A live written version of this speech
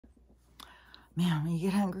man, when you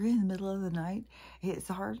get hungry in the middle of the night, it's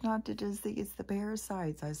hard not to just think it's the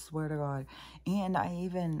parasites, I swear to God. And I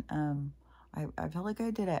even, I feel like I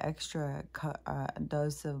did an extra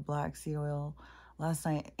dose of black seed oil last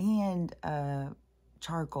night and a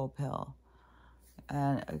charcoal pill.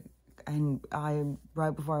 And I,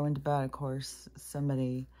 right before I went to bed, of course,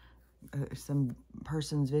 some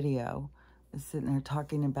person's video is sitting there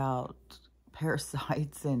talking about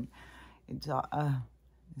parasites, and it's,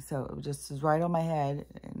 so it just is right on my head,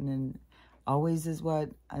 and then always is what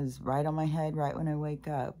is right on my head right when I wake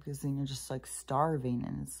up, because then you're just like starving,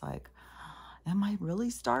 and it's like, am I really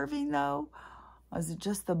starving though? Is it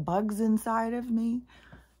just the bugs inside of me?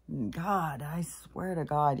 God, I swear to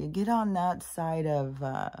God, you get on that side of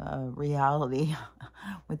reality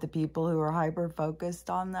with the people who are hyper-focused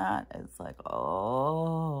on that. It's like,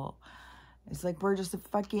 oh, it's like we're just a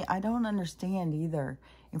fucking, I don't understand either.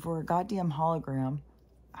 If we're a goddamn hologram,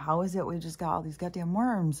 how is it we just got all these goddamn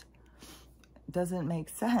worms? It doesn't make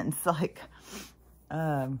sense. Like,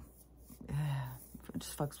 it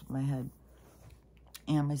just fucks with my head.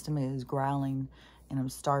 And my stomach is growling, and I'm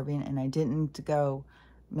starving, and I didn't go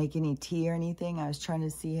make any tea or anything. I was trying to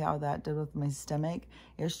see how that did with my stomach.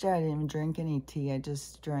 Yesterday, I didn't even drink any tea. I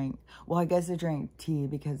just drank, well, I guess I drank tea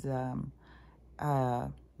because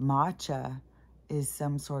matcha is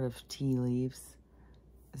some sort of tea leaves.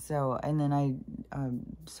 So, and then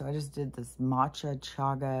so I just did this matcha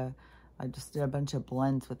chaga. I just did a bunch of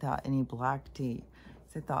blends without any black tea.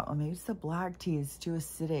 So I thought, well, maybe it's the black tea is too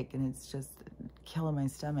acidic and it's just killing my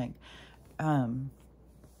stomach.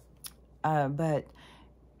 But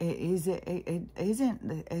it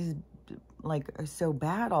isn't as like so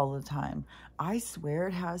bad all the time. I swear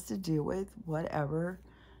it has to do with whatever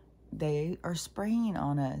they are spraying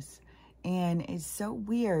on us. And it's so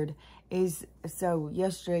weird. So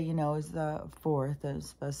yesterday, you know, is the 4th. It was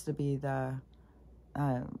supposed to be the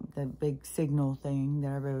big signal thing that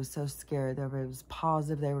everybody was so scared. That everybody was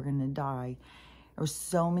positive they were going to die. There were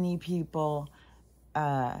so many people,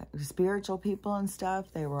 spiritual people and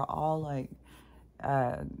stuff. They were all like,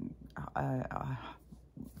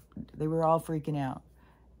 they were all freaking out.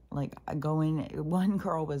 Like one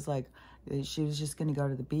girl was like, she was just going to go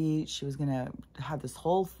to the beach. She was going to have this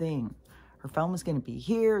whole thing. Her phone was going to be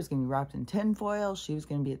here. It was going to be wrapped in tinfoil. She was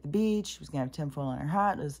going to be at the beach. She was going to have tinfoil on her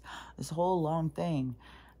hat. It was this whole long thing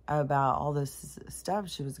about all this stuff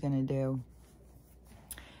she was going to do.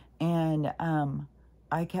 And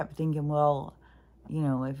I kept thinking, well, you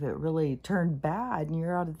know, if it really turned bad and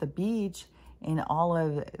you're out at the beach and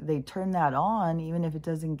they turn that on, even if it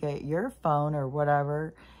doesn't get your phone or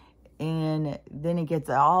whatever, and then it gets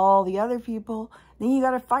all the other people, then you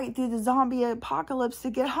got to fight through the zombie apocalypse to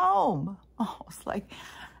get home. Oh, it's like,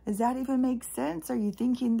 does that even make sense? Are you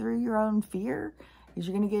thinking through your own fear? Because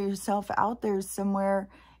you're going to get yourself out there somewhere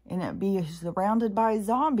and be surrounded by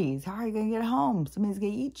zombies. How are you going to get home? Somebody's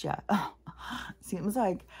going to eat you. Seems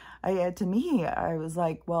like, to me, I was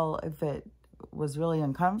like, well, if it was really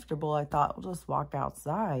uncomfortable, I thought, we'll just walk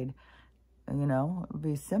outside. You know, it'd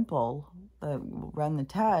be simple. Run the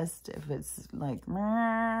test. If it's like,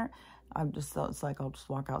 meh, it's like, I'll just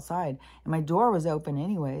walk outside. And my door was open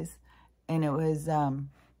anyways. And it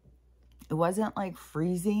wasn't like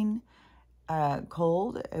freezing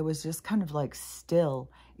cold. It was just kind of like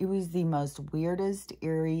still. It was the most weirdest,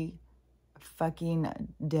 eerie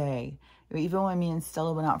fucking day. Even when me and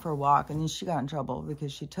Stella went out for a walk, and then she got in trouble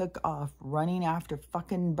because she took off running after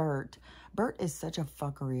fucking Bert. Bert is such a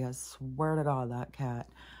fuckery, I swear to God, that cat.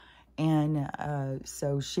 And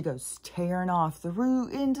so she goes tearing off the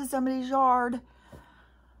route into somebody's yard.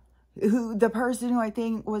 The person who I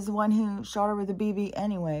think was the one who shot her with a BB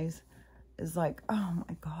anyways is like, oh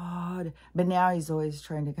my God. But now he's always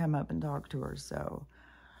trying to come up and talk to her, so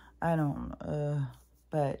I don't,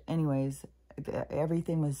 but anyways,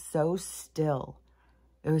 everything was so still.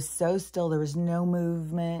 It was so still. There was no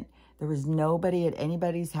movement. There was nobody at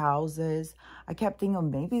anybody's houses. I kept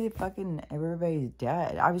thinking, maybe everybody's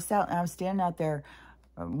dead. I was standing out there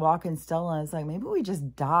walking Stella, and it's like, maybe we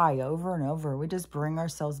just die over and over. We just bring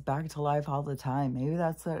ourselves back to life all the time. Maybe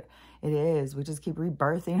that's what it is. We just keep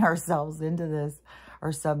rebirthing ourselves into this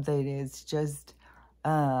or something. It's just,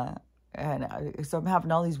 so I'm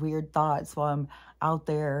having all these weird thoughts while I'm out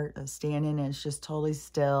there standing, and it's just totally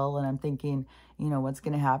still. And I'm thinking, you know, what's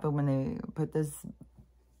going to happen when they put this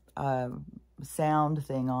sound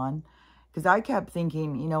thing on? Because I kept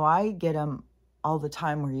thinking, you know, I get them all the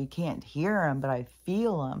time where you can't hear them, but I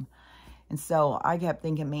feel them. And so I kept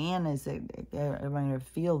thinking, man, am I going to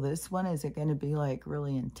feel this one? Is it going to be like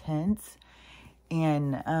really intense?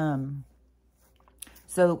 And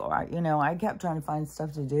So, you know, I kept trying to find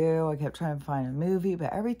stuff to do. I kept trying to find a movie,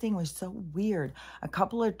 but everything was so weird. A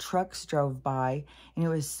couple of trucks drove by, and it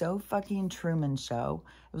was so fucking Truman Show.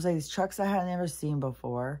 It was like these trucks I had never seen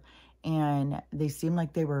before, and they seemed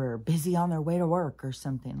like they were busy on their way to work or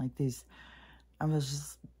something. Like these,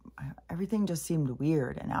 everything just seemed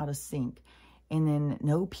weird and out of sync. And then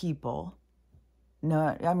no people.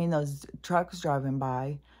 No, I mean, those trucks driving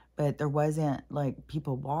by, but there wasn't like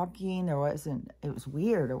people walking. It was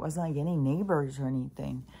weird. It wasn't like any neighbors or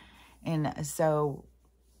anything. And so,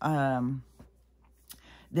 then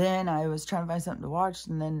I was trying to find something to watch,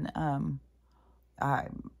 and then,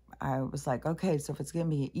 I was like, okay, so if it's going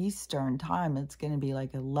to be Eastern time, it's going to be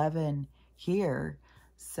like 11 here.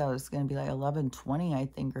 So it's going to be like 11:20, I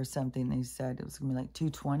think, or something. They said it was going to be like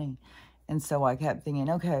 2:20. And so I kept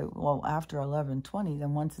thinking, okay, well, after 11:20,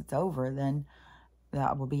 then once it's over, then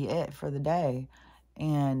that will be it for the day.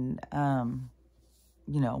 And,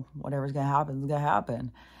 you know, whatever's going to happen is going to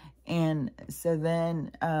happen. And so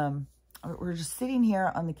then we're just sitting here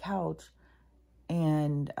on the couch,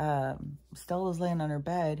 and Stella's laying on her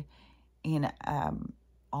bed, and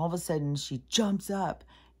all of a sudden she jumps up,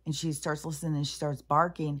 and she starts listening, and she starts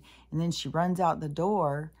barking, and then she runs out the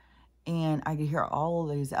door, and I could hear all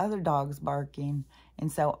of these other dogs barking. And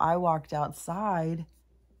so I walked outside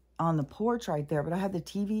on the porch right there, but I had the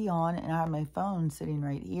TV on, and I had my phone sitting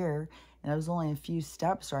right here, and it was only a few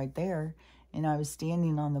steps right there, and I was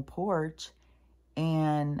standing on the porch,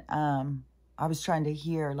 and I was trying to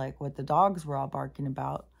hear like what the dogs were all barking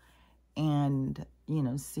about, and, you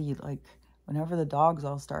know, see, like, whenever the dogs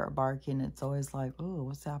all start barking, it's always like, oh,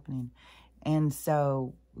 what's happening? And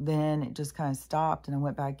so then it just kind of stopped, and I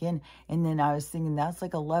went back in, and then I was thinking that's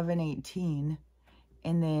like 11:18,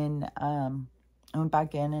 and then I went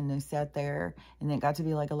back in, and I sat there, and it got to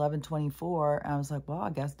be like 11:24, and I was like, well, I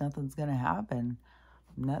guess nothing's gonna happen.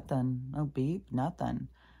 Nothing, no beep, nothing.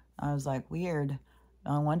 I was like, weird.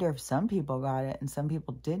 I wonder if some people got it and some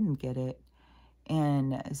people didn't get it.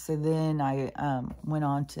 And so then I went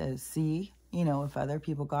on to see, you know, if other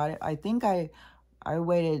people got it. I think I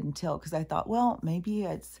waited until, because I thought, well, maybe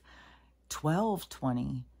it's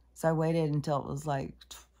 12:20. So I waited until it was like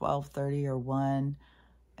 12:30 or 1.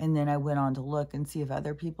 And then I went on to look and see if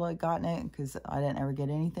other people had gotten it, because I didn't ever get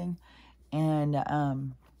anything. And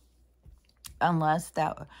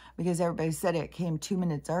because everybody said it came 2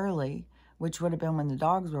 minutes early, which would have been when the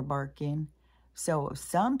dogs were barking. So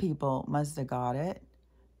some people must have got it,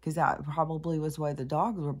 because that probably was why the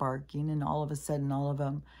dogs were barking, and all of a sudden all of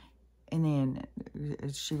them, and then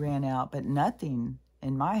she ran out, but nothing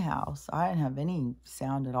in my house. I didn't have any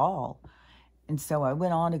sound at all. And so I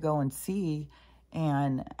went on to go and see,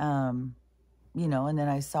 and, you know, and then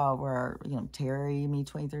I saw where, you know, Terry,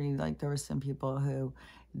 Me23, like there were some people who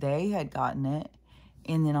they had gotten it.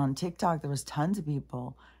 And then on TikTok, there was tons of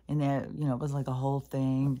people, and that, you know, it was like a whole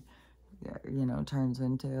thing, you know, turns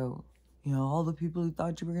into, you know, all the people who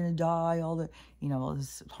thought you were going to die, all the, you know,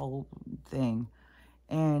 this whole thing.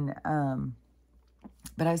 And,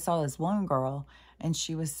 but I saw this one girl, and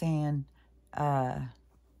she was saying, that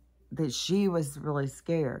she was really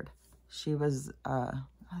scared. She was, oh,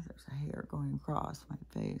 there's a hair going across my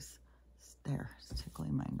face. It's there, it's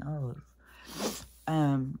tickling my nose.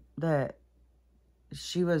 That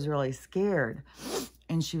she was really scared,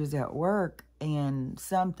 and she was at work, and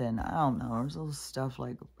something, I don't know, there was little stuff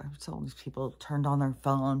like, I was telling these people turned on their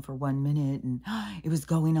phone for 1 minute, and it was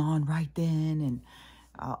going on right then, and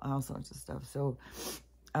all sorts of stuff. So,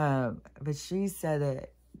 but she said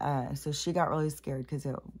that, so she got really scared because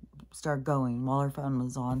it started going while her phone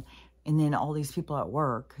was on, and then all these people at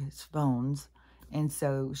work, his phones, and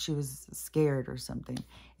so she was scared or something,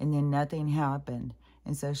 and then nothing happened.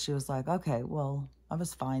 And so she was like, okay, well, I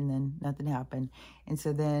was fine then. Nothing happened. And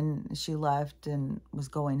so then she left and was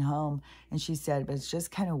going home. And she said, but it's just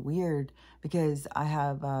kind of weird because I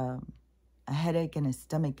have a headache and a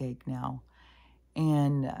stomach ache now.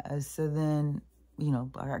 And so then, you know,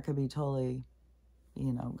 I could be totally,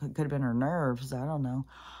 you know, could have been her nerves. I don't know.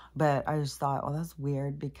 But I just thought, well, that's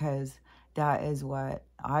weird because that is what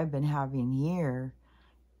I've been having here.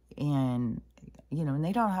 And, you know, and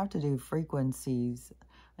they don't have to do frequencies.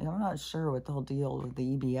 Like, I'm not sure what the whole deal with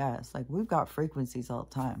the EBS. Like, we've got frequencies all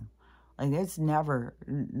the time. Like, it's never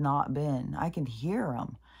not been. I can hear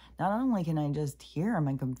them. Not only can I just hear them,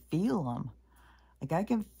 I can feel them. Like, I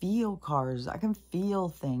can feel cars. I can feel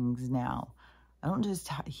things now. I don't just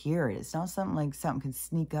hear it. It's not something like something can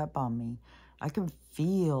sneak up on me. I can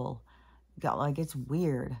feel, like, it's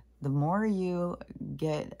weird. The more you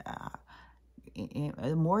get,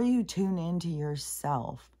 the more you tune into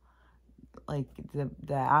yourself, like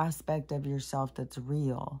the aspect of yourself that's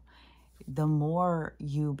real, the more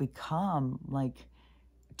you become like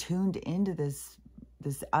tuned into this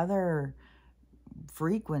other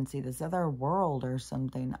frequency, this other world or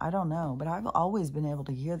something. I don't know, but I've always been able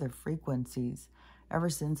to hear the frequencies ever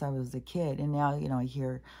since I was a kid. And now, you know, I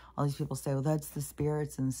hear all these people say, well, that's the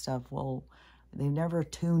spirits and stuff. Well, they've never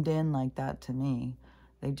tuned in like that to me.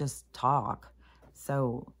 They just talk.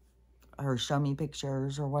 So, or show me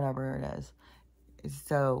pictures or whatever it is.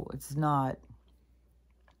 So it's not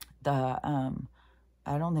the,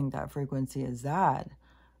 I don't think that frequency is that.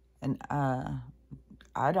 And,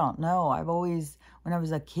 I don't know. I've always, when I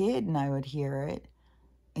was a kid and I would hear it,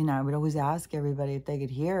 and I would always ask everybody if they could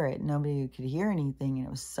hear it. Nobody could hear anything, and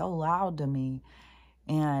it was so loud to me.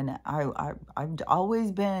 And I've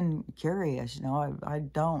always been curious, you know. I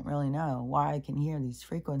don't really know why I can hear these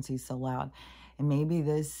frequencies so loud. And maybe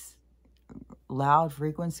this loud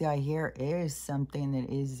frequency I hear is something that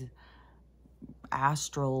is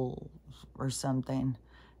astral or something.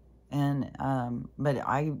 And, but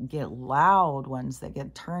I get loud ones that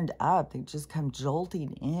get turned up. They just come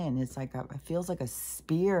jolting in. It's like, it feels like a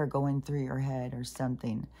spear going through your head or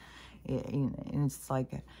something. And it's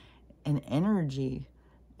like an energy,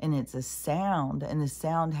 and it's a sound, and the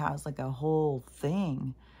sound has like a whole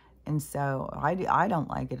thing. And so I don't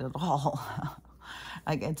like it at all.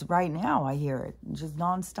 Like, it's right now I hear it just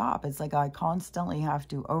nonstop. It's like I constantly have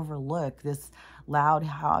to overlook this loud,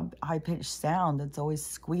 high-pitched sound that's always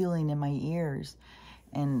squealing in my ears.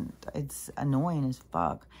 And it's annoying as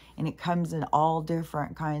fuck. And it comes in all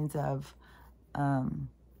different kinds of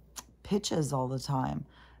pitches all the time.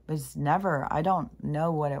 But it's never, I don't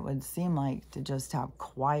know what it would seem like to just have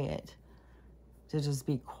quiet. To just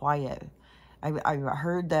be quiet. I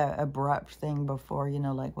heard the abrupt thing before, you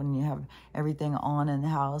know, like when you have everything on in the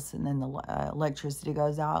house and then the electricity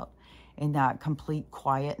goes out, and that complete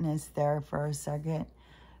quietness there for a second.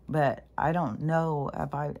 But I don't know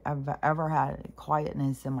if I've ever had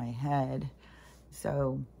quietness in my head.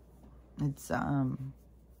 So it's,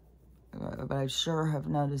 but I sure have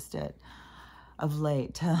noticed it of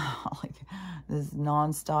late. Like this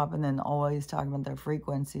nonstop, and then always talking about their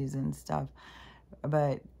frequencies and stuff.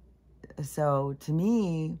 But so to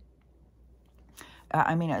me,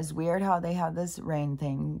 I mean, it's weird how they have this rain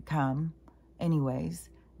thing come. Anyways,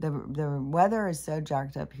 the weather is so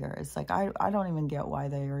jacked up here. It's like, I don't even get why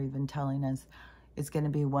they are even telling us it's going to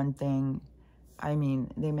be one thing. I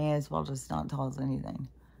mean, they may as well just not tell us anything.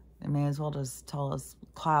 They may as well just tell us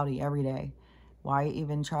cloudy every day. Why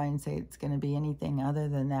even try and say it's going to be anything other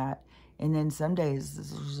than that? And then some days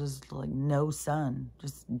there's just like no sun,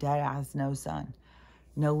 just dead ass no sun.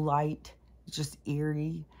 No light, just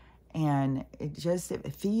eerie, and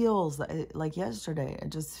it feels like yesterday. It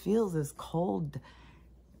just feels this cold.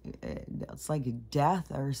 It's like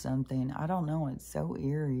death or something. I don't know. It's so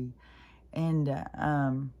eerie, and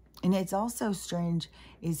it's also strange.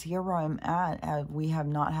 Is here where I'm at, we have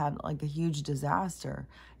not had like a huge disaster.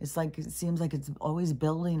 It's like it seems like it's always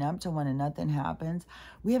building up to when and nothing happens.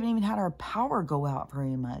 We haven't even had our power go out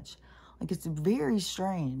very much. Like, it's very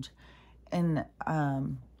strange. And,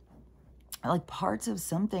 like, parts of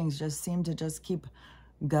some things just seem to just keep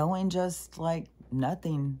going, just like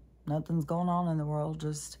nothing's going on in the world.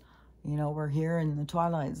 Just, you know, we're here in the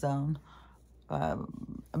twilight zone.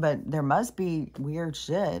 But there must be weird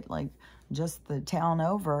shit, like just the town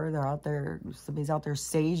over, they're out there, somebody's out there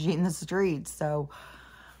saging the streets. So,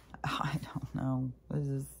 I don't know. This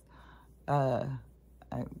is,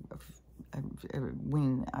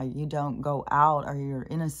 when you don't go out or you're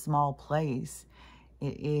in a small place,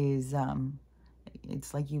 it is,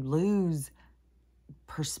 it's like you lose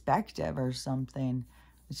perspective or something.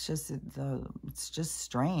 It's just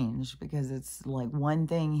strange, because it's like one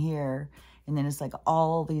thing here and then it's like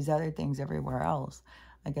all these other things everywhere else.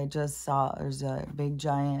 Like, I just saw there's a big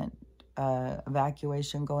giant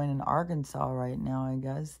evacuation going in Arkansas right now, I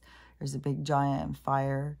guess. There's a big giant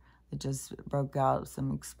fire that just broke out,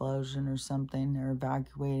 some explosion or something. They're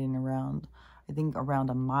evacuating around, I think, around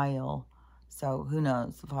a mile. So who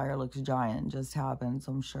knows? The fire looks giant. It just happened.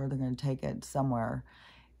 So I'm sure they're going to take it somewhere.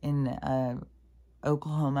 In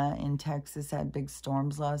Oklahoma and Texas had big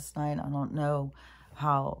storms last night. I don't know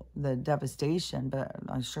how the devastation, but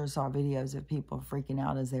I sure saw videos of people freaking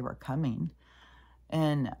out as they were coming.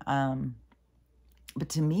 And, but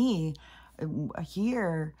to me,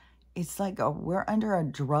 here, it's like we're under a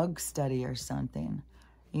drug study or something.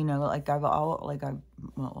 You know, like I've always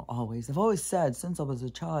said since I was a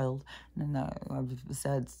child, and I've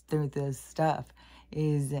said through this stuff,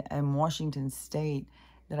 is in Washington State,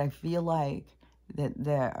 that I feel like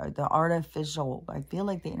the artificial, I feel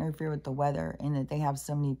like they interfere with the weather, and that they have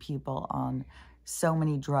so many people on so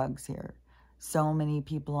many drugs here. So many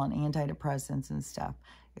people on antidepressants and stuff.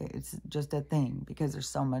 It's just a thing because there's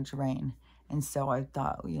so much rain. And so I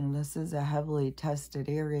thought, this is a heavily tested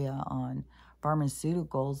area on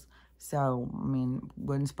pharmaceuticals. So, I mean,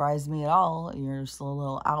 wouldn't surprise me at all. You're just a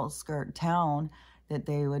little outskirt town that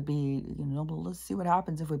they would be, well, let's see what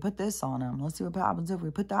happens if we put this on them. Let's see what happens if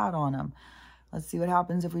we put that on them. Let's see what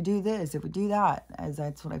happens if we do this, if we do that. As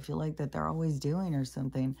that's what I feel like that they're always doing or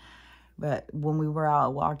something. But when we were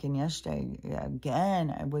out walking yesterday,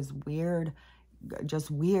 again, it was weird,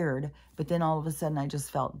 just weird. But then all of a sudden, I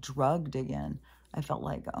just felt drugged again. I felt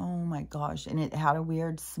like, oh my gosh. And it had a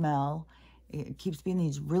weird smell. It keeps being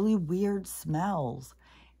these really weird smells.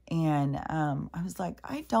 And I was like,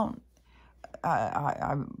 when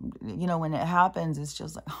it happens, it's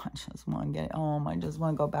just like, oh, I just want to get home. I just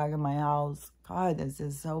want to go back in my house. God, this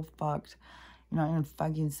is so fucked. Not even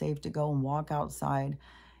fucking safe to go and walk outside.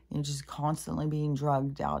 Just constantly being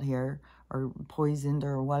drugged out here or poisoned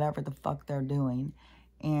or whatever the fuck they're doing.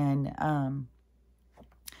 And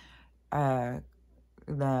there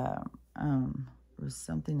was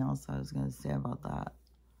something else I was going to say about that.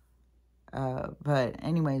 But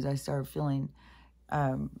anyways, I started feeling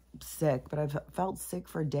sick, but I've felt sick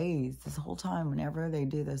for days this whole time. Whenever they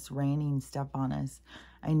do this raining stuff on us,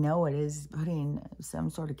 I know it is putting some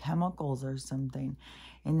sort of chemicals or something.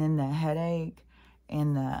 And then the headache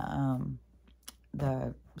and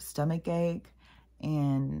the stomach ache,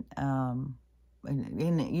 and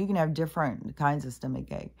you can have different kinds of stomach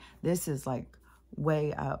ache. This is like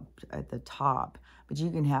way up at the top, but you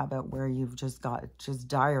can have it where you've just got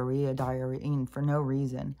diarrhea for no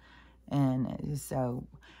reason. And so,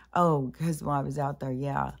 because when I was out there,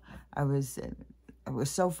 yeah, I was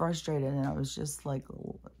so frustrated, and I was just like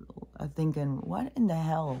thinking, what in the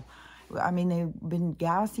hell? I mean, they've been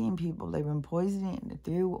gassing people. They've been poisoning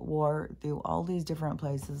through war, through all these different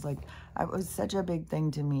places. Like, it was such a big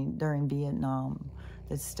thing to me during Vietnam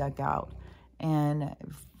that stuck out. And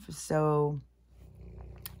so,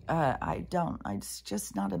 it's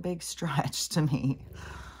just not a big stretch to me,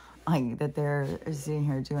 like, that they're sitting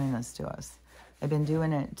here doing this to us. They've been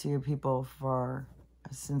doing it to people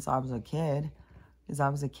since I was a kid. Because I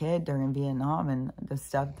was a kid during Vietnam, and the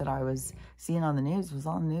stuff that I was seeing on the news was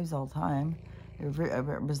on the news all the time. It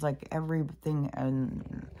was like everything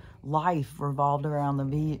in life revolved around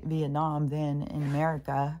the Vietnam then in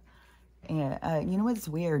America. And you know what's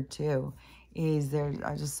weird too is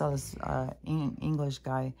I just saw this English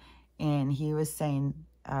guy, and he was saying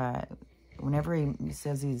whenever he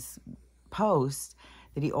says these posts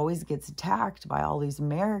that he always gets attacked by all these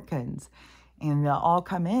Americans. And they'll all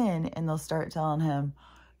come in and they'll start telling him,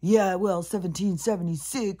 yeah, well,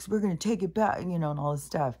 1776, we're going to take it back, and all this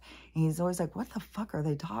stuff. And he's always like, what the fuck are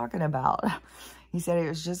they talking about? He said it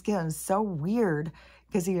was just getting so weird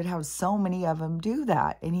because he would have so many of them do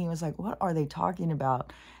that. And he was like, what are they talking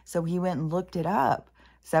about? So he went and looked it up,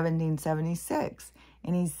 1776.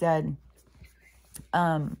 And he said,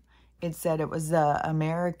 it was the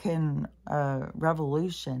American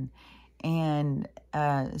Revolution. And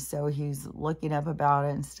so he's looking up about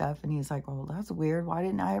it and stuff, and he's like, oh, that's weird. Why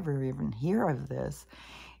didn't I ever even hear of this?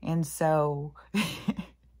 And so,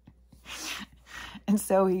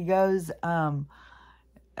 he goes and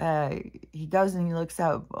he looks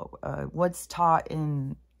up what's taught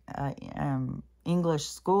in English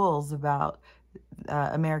schools about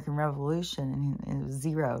American Revolution, and it was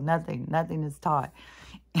zero, nothing is taught.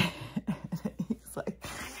 He's like,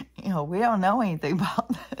 we don't know anything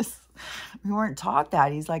about this. We weren't taught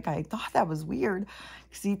that. He's like, I thought that was weird,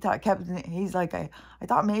 because he's like, I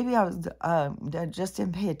thought maybe I was just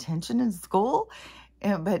didn't pay attention in school,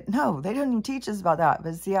 but no, they didn't even teach us about that.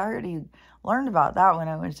 But see, I already learned about that when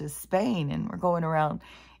I went to Spain, and we're going around,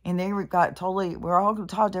 and we're all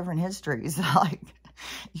taught different histories. Like,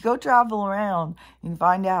 you go travel around, you can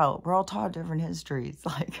find out we're all taught different histories.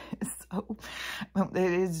 Like, so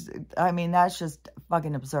it is. I mean, that's just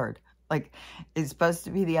fucking absurd. Like, it's supposed to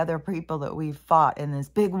be the other people that we fought in this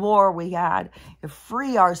big war we had to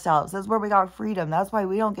free ourselves. That's where we got freedom. That's why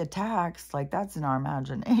we don't get taxed. Like, that's in our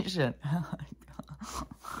imagination.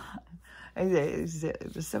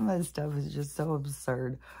 Some of this stuff is just so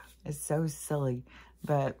absurd. It's so silly.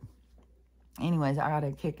 But anyways, I got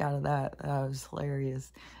a kick out of that. That was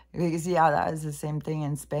hilarious. Because, yeah, that was the same thing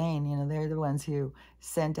in Spain. They're the ones who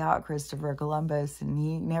sent out Christopher Columbus, and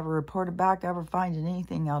he never reported back ever finding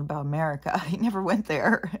anything out about America. He never went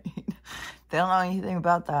there. They don't know anything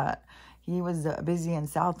about that. He was busy in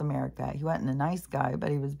South America. He wasn't a nice guy,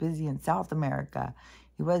 but he was busy in South America.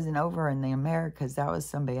 He wasn't over in the Americas. That was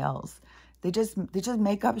somebody else. They just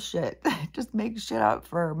make up shit. Just make shit up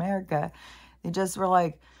for America. They just were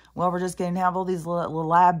like, well, we're just going to have all these little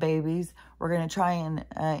lab babies. We're going to try and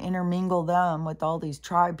intermingle them with all these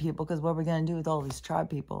tribe people, because what are we going to do with all these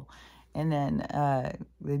tribe people? And then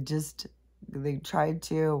they tried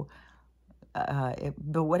to,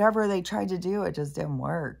 but whatever they tried to do, it just didn't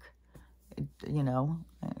work. You know,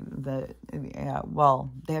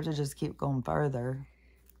 well, they have to just keep going further,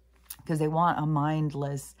 because they want a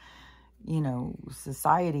mindless, you know,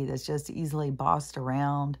 society that's just easily bossed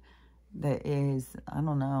around, that is, I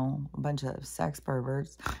don't know, a bunch of sex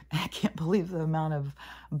perverts. I can't believe the amount of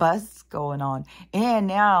busts going on. And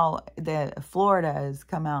now that Florida has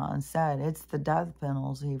come out and said it's the death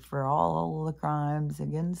penalty for all the crimes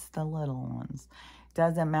against the little ones.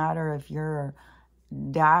 Doesn't matter if you're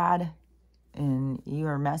dad and you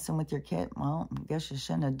were messing with your kid. Well, I guess you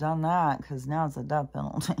shouldn't have done that, because now it's a death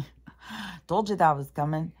penalty. Told you that was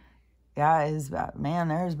coming. Yeah, it's about, man,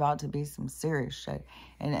 there's about to be some serious shit.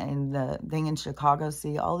 And the thing in Chicago,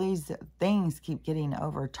 see, all these things keep getting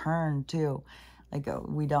overturned too. Like,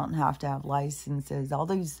 we don't have to have licenses. All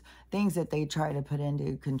these things that they try to put in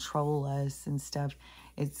to control us and stuff,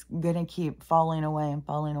 it's going to keep falling away and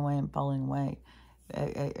falling away and falling away.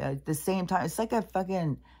 At the same time, it's like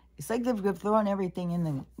it's like they've thrown everything in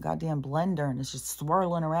the goddamn blender and it's just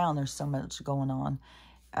swirling around. There's so much going on.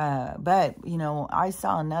 But, you know, I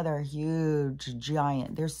saw another huge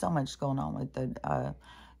giant. There's so much going on with the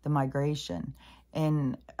migration.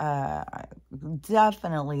 And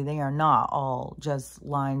definitely they are not all just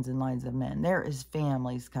lines and lines of men. There is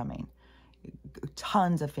families coming.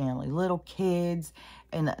 Tons of family. Little kids.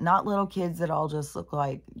 And not little kids that all just look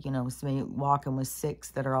like, you know, somebody walking with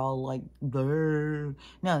six that are all like, bleh.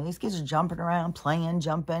 No, these kids are jumping around, playing,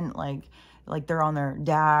 jumping, like they're on their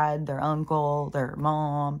dad, their uncle, their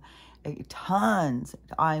mom. Tons.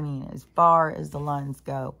 I mean, as far as the lines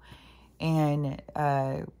go. And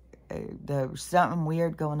there's something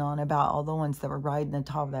weird going on about all the ones that were riding the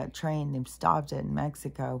top of that train. They've stopped it in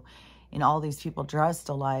Mexico. And all these people dressed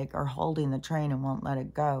alike are holding the train and won't let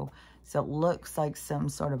it go. So it looks like some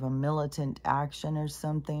sort of a militant action or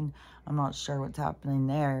something. I'm not sure what's happening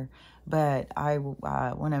there. But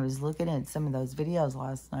when I was looking at some of those videos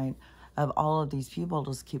last night of all of these people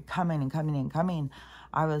just keep coming and coming and coming,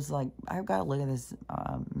 I was like, I've got to look at this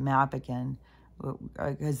map again.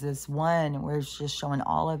 Because this one where it's just showing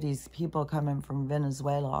all of these people coming from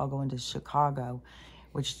Venezuela all going to Chicago,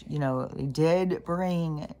 which, you know, they did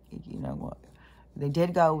bring, you know, they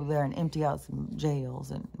did go there and empty out some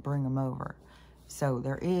jails and bring them over. So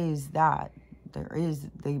there is that.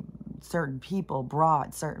 Certain people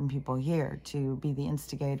brought certain people here to be the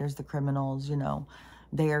instigators, the criminals, you know.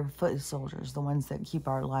 They are foot soldiers, the ones that keep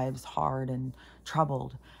our lives hard and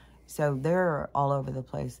troubled. So they're all over the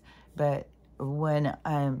place. But when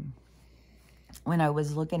I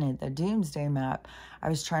was looking at the doomsday map, I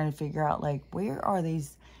was trying to figure out, like, where are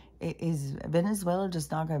these? Is Venezuela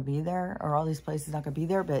just not going to be there? Or all these places not going to be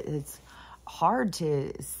there? But it's hard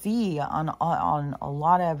to see on a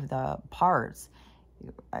lot of the parts.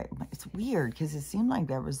 It's weird because it seemed like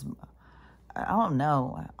there was, I don't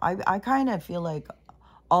know. I kind of feel like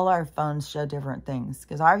all our phones show different things,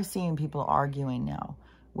 because I've seen people arguing now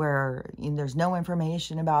where there's no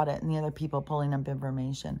information about it and the other people pulling up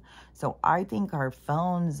information. So I think our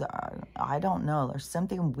phones are, I don't know, there's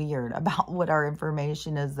something weird about what our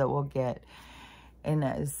information is that we'll get.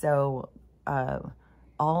 And so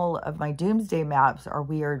all of my doomsday maps are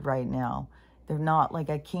weird right now. They're not, like,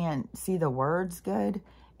 I can't see the words good,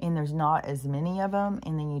 and there's not as many of them,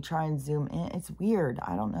 and then you try and zoom in. It's weird.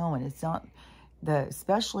 I don't know, and it's not,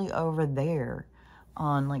 especially over there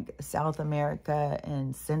on, like, South America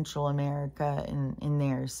and Central America and in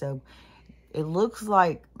there. So it looks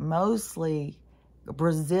like mostly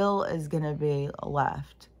Brazil is going to be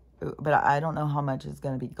left, but I don't know how much is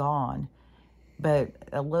going to be gone. But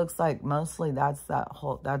it looks like mostly that's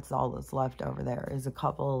all that's left over there is a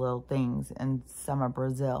couple of little things and some of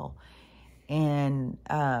Brazil. And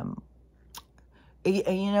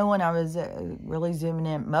you know, when I was really zooming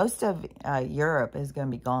in, most of Europe is going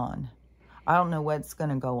to be gone. I don't know what's going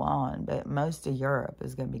to go on, but most of Europe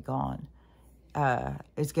is going to be gone.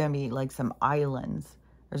 It's going to be like some islands.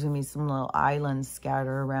 There's going to be some little islands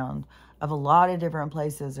scattered around. Of a lot of different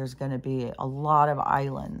places, there's going to be a lot of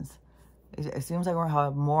islands. It seems like we're going to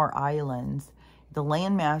have more islands. The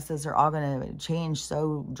land masses are all going to change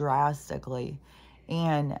so drastically.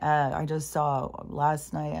 And I just saw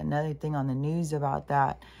last night another thing on the news about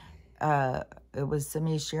that. It was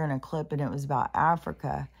somebody sharing a clip, and it was about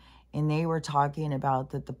Africa. and they were talking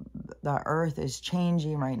about that the earth is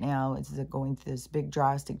changing right now. It's going through this big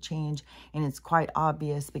drastic change, and it's quite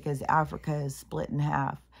obvious because Africa is split in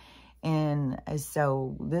half. And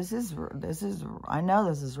so this is, I know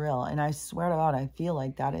this is real, and I swear to God, I feel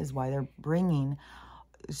like that is why they're bringing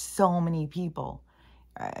so many people.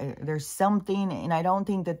 There's something, and I don't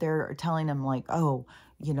think that they're telling them like, oh,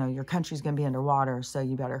 you know, your country's going to be underwater, so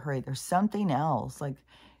you better hurry. There's something else. Like,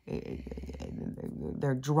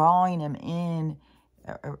 they're drawing them in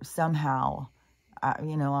somehow.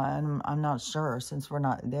 You know, I'm not sure, since we're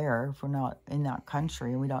not there, if we're not in that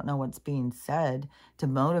country, and we don't know what's being said to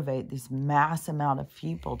motivate this mass amount of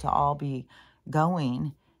people to all be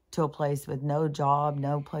going to a place with no job,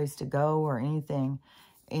 no place to go or anything.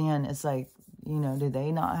 And it's like, you know, do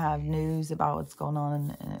they not have news about what's going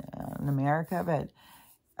on in America? But,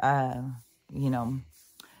 you know,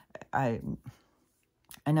 I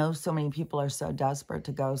know so many people are so desperate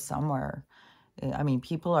to go somewhere. I mean,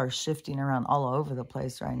 people are shifting around all over the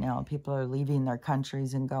place right now. People are leaving their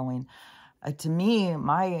countries and going. To me,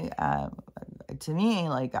 like,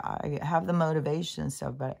 I have the motivation and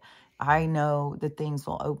stuff, but I know that things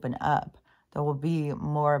will open up. There will be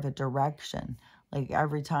more of a direction. Like,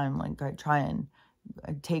 every time, like, I try and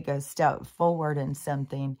take a step forward in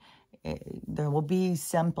something, there will be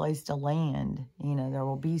some place to land. You know, there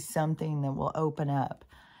will be something that will open up.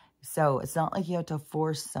 So it's not like you have to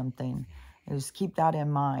force something. Just keep that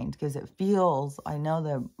in mind, because it feels, I know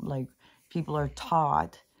that, like, people are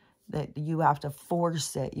taught that you have to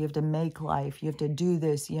force it. You have to make life. You have to do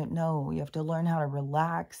this. No, you have to learn how to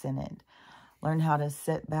relax in it. Learn how to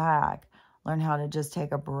sit back. Learn how to just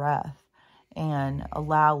take a breath and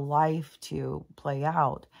allow life to play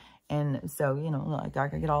out. And so, you know, like, I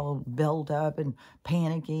could get all built up and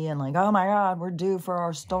panicky and like, oh my God, we're due for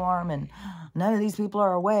our storm and none of these people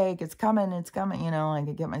are awake. It's coming, you know. I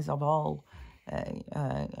could get myself all,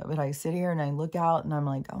 but I sit here and I look out and I'm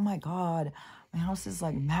like, oh my God, my house is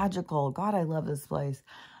like magical. God, I love this place.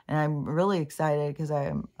 And I'm really excited because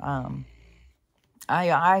I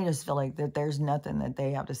just feel like that there's nothing that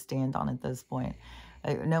they have to stand on at this point.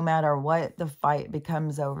 No matter what the fight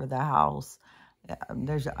becomes over the house,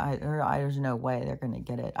 there's no way they're going to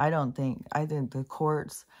get it. I think the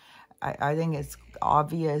courts, I think it's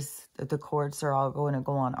obvious that the courts are all going to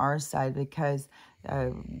go on our side, because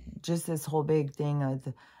just this whole big thing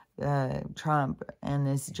of Trump and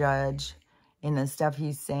this judge and the stuff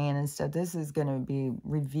he's saying and stuff, this is going to be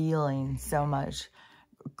revealing so much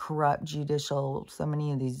corrupt so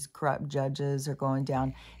many of these corrupt judges are going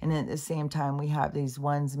down. And at the same time, we have these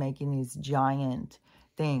ones making these giant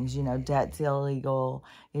things, you know, debt's illegal.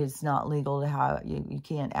 It's not legal to have, you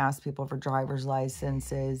can't ask people for driver's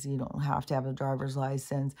licenses. You don't have to have a driver's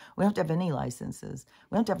license. We don't have to have any licenses.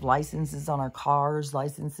 We don't have to have licenses on our cars,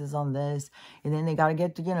 licenses on this. And then they got to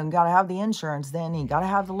get to, you know, got to have the insurance. Then you got to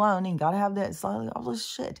have the loan. And you got to have this, all this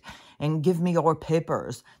shit. And give me your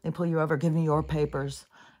papers. They pull you over, give me your papers.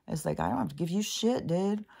 It's like, I don't have to give you shit,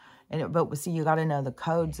 dude. But see, you got to know the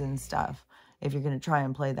codes and stuff if you're going to try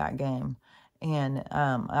and play that game. And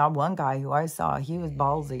one guy who I saw, he was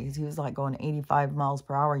ballsy. He was like going 85 miles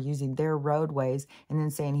per hour using their roadways and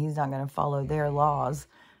then saying he's not going to follow their laws.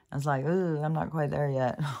 I was like, ooh, I'm not quite there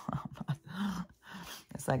yet.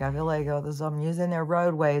 It's like, I feel like, I'm using their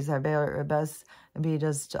roadways. I best be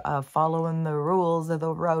just following the rules of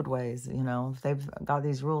the roadways. You know, if they've got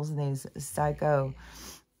these rules and these psycho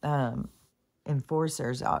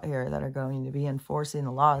enforcers out here that are going to be enforcing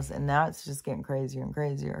the laws, and that's just getting crazier and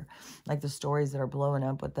crazier. Like the stories that are blowing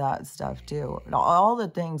up with that stuff too. All the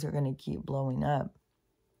things are going to keep blowing up,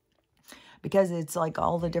 because it's like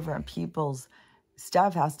all the different people's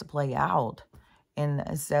stuff has to play out,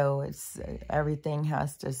 and so it's everything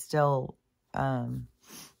has to still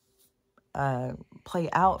play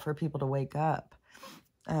out for people to wake up.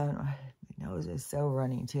 My nose is so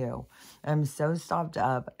runny too. I'm so stopped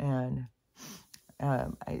up, and I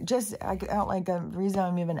don't like, the reason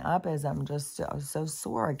I'm even up is I'm just so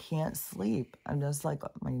sore. I can't sleep. I'm just like,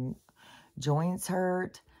 my joints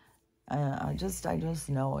hurt. I just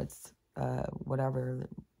know it's whatever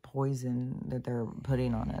poison that they're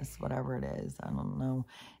putting on us, whatever it is. I don't know.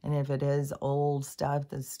 And if it is old stuff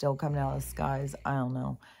that's still coming out of the skies, I don't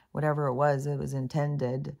know. Whatever it was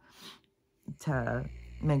intended to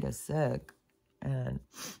make us sick. And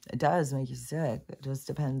it does make you sick. It just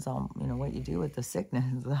depends on, you know, what you do with the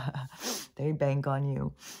sickness. They bank on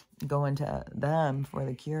you going to them for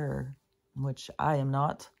the cure, which I am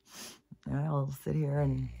not. I'll sit here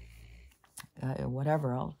and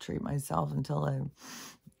whatever. I'll treat myself until I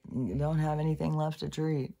don't have anything left to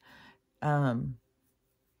treat.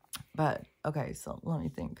 But okay, so let me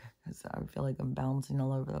think, because I feel like I'm bouncing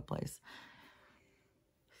all over the place.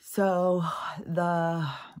 So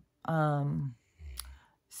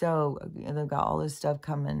so they've got all this stuff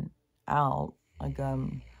coming out. Like,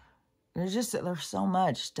 there's so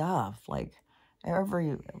much stuff. Like,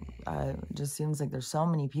 just seems like there's so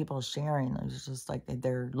many people sharing. There's just like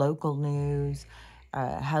their local news,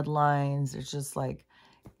 headlines. It's just like,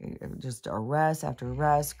 just arrest after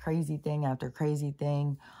arrest, crazy thing after crazy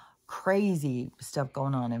thing, crazy stuff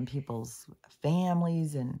going on in people's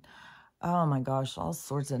families, and oh my gosh, all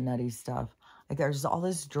sorts of nutty stuff. Like, there's all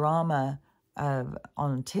this drama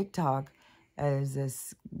on TikTok as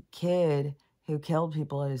this kid who killed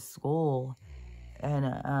people at his school, and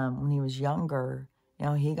when he was younger, you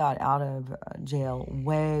know, he got out of jail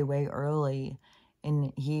way, way early,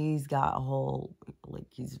 and he's got a whole, like,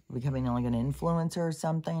 he's becoming like an influencer or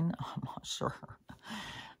something. I'm not sure.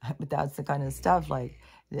 But that's the kind of stuff, like,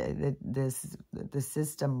 the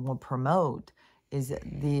system will promote, is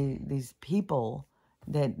these people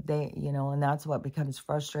that they, you know, and that's what becomes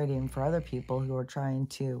frustrating for other people who are trying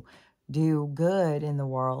to do good in the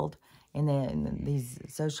world. And then these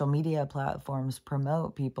social media platforms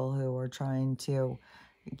promote people who are trying to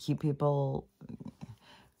keep people,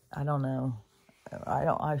 I don't know,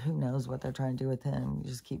 who knows what they're trying to do with him.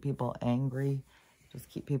 Just keep people angry, just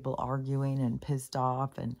keep people arguing and pissed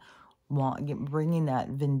off, and bringing that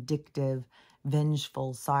vindictive,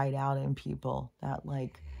 vengeful side out in people. That,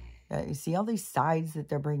 like, you see all these sides that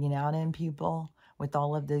they're bringing out in people with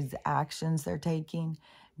all of these actions they're taking.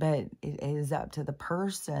 But it is up to the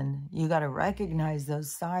person. You got to recognize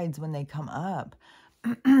those sides when they come up.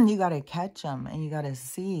 You got to catch them, and you got to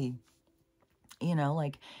see, you know,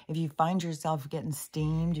 like, if you find yourself getting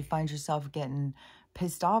steamed, you find yourself getting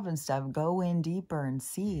pissed off and stuff, go in deeper and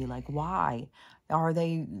see, like, why are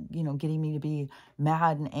they, you know, getting me to be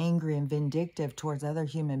mad and angry and vindictive towards other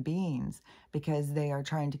human beings? Because they are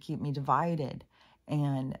trying to keep me divided.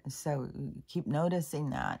 And so keep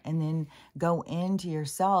noticing that, and then go into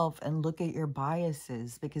yourself and look at your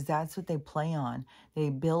biases, because that's what they play on. They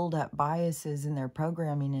build up biases in their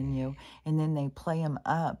programming in you, and then they play them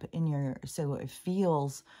up in your, so it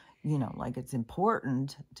feels, you know, like it's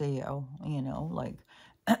important to you, you know, like,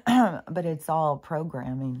 but it's all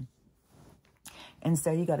programming. And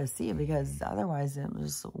so you got to see it, because otherwise it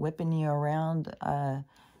was whipping you around,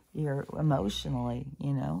 you're emotionally,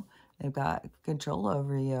 you know. They've got control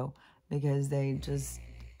over you, because they just,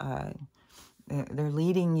 they're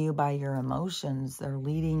leading you by your emotions. They're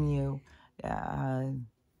leading you,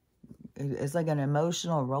 it's like an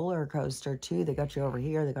emotional roller coaster too. They got you over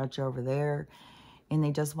here, they got you over there, and they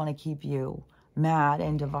just want to keep you mad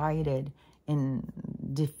and divided and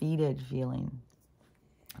defeated feeling.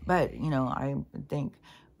 But, you know, I think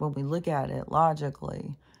when we look at it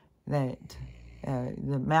logically, that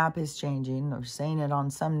the map is changing. They're saying it on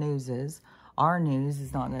some newses. Our news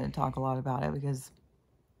is not going to talk a lot about it, because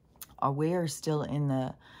we are still in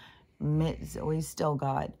the midst. We still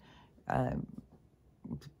got I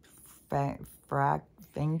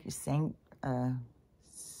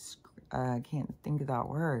can't think of that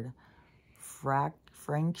word.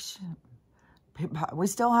 We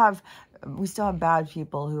still have bad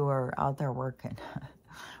people who are out there working.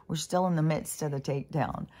 We're still in the midst of the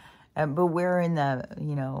takedown. But we're in the,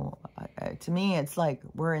 you know, to me, it's like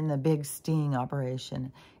we're in the big sting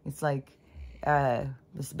operation. It's like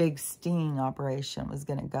this big sting operation was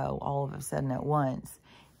going to go all of a sudden at once.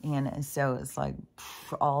 And so it's like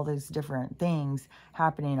all these different things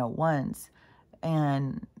happening at once.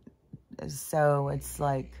 And so it's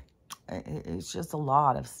like, it's just a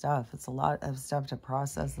lot of stuff. It's a lot of stuff to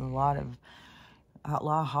process. A lot of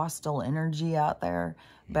hostile energy out there.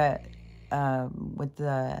 But with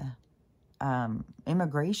the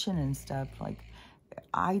immigration and stuff, like,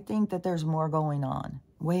 I think that there's more going on,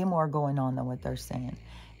 way more going on than what they're saying.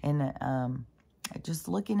 And just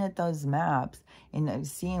looking at those maps and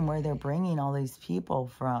seeing where they're bringing all these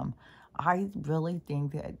people from, I really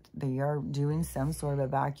think that they are doing some sort of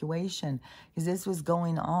evacuation, because this was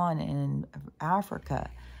going on in Africa.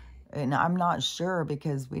 And I'm not sure,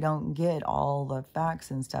 because we don't get all the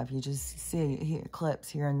facts and stuff. You just see clips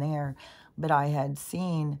here and there. But I had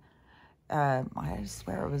seen, I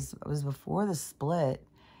swear it was before the split.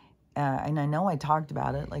 And I know I talked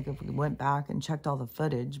about it, like, if we went back and checked all the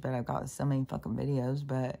footage, but I've got so many fucking videos.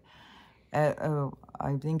 But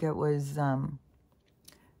I think it was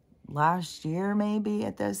last year, maybe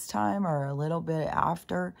at this time, or a little bit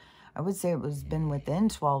after. I would say it was been within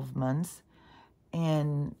 12 months.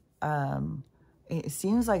 And it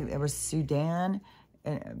seems like there was Sudan.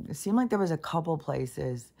 And it seemed like there was a couple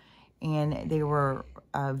places. and they were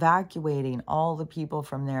evacuating all the people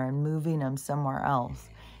from there and moving them somewhere else.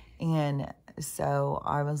 And so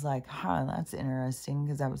I was like, huh, that's interesting,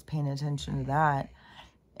 because I was paying attention to that.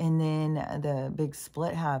 And then the big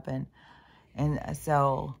split happened. And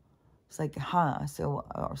so it's like, huh, so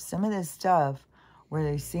some of this stuff where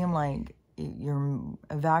they seem like you're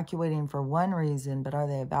evacuating for one reason, but are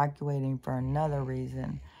they evacuating for another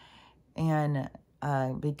reason? And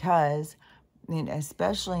because,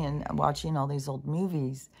 especially in watching all these old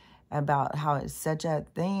movies about how it's such a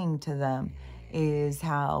thing to them, is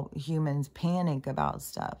how humans panic about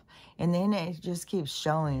stuff. And then it just keeps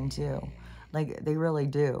showing too. Like, they really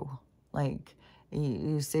do. Like,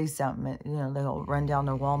 you say something, they'll run down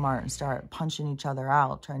to Walmart and start punching each other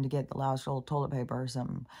out, trying to get the last roll of toilet paper or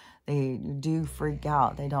something. They do freak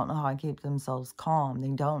out. They don't know how to keep themselves calm. They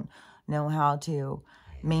don't know how to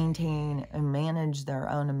maintain and manage their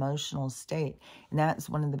own emotional state. And that's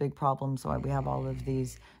one of the big problems why we have all of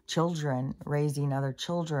these children raising other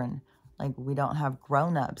children. Like, we don't have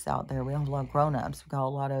grown-ups out there. We don't have a lot of grown-ups. We've got a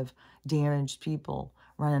lot of damaged people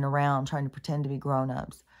running around trying to pretend to be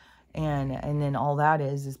grown-ups. And then all that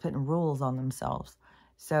is putting rules on themselves.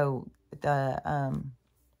 So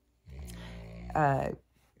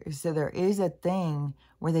so there is a thing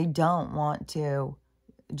where they don't want to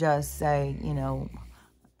just say,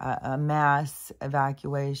 a mass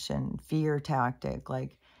evacuation fear tactic,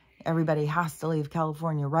 like everybody has to leave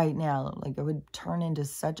California right now. Like, it would turn into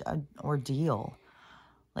such an ordeal.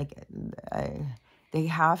 Like, they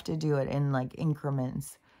have to do it in like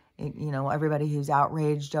increments. Everybody who's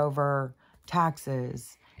outraged over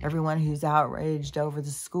taxes, everyone who's outraged over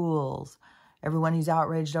the schools, everyone who's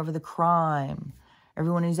outraged over the crime,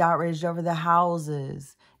 everyone who's outraged over the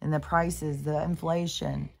houses and the prices, the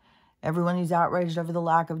inflation, everyone who's outraged over the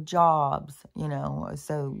lack of jobs,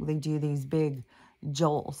 so they do these big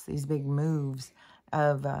jolts, these big moves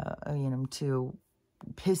of, to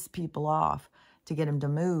piss people off, to get them to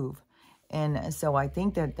move. And so I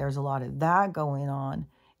think that there's a lot of that going on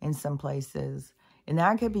in some places. And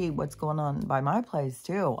that could be what's going on by my place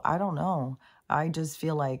too. I don't know. I just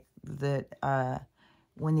feel like that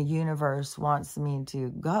when the universe wants me to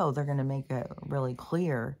go, they're going to make it really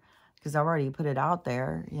clear, because I've already put it out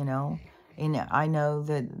there, and I know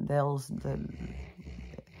that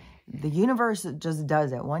the universe just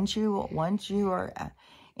does it. Once you are,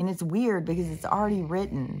 and it's weird because it's already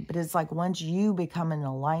written, but it's like once you become in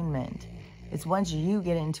alignment, it's once you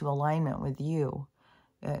get into alignment with you,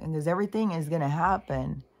 because everything is going to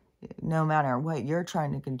happen, no matter what you're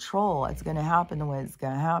trying to control, it's going to happen the way it's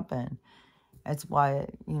going to happen. That's why,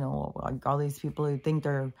 like all these people who think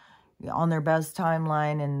they're on their best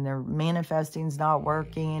timeline and their manifesting's not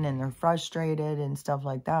working and they're frustrated and stuff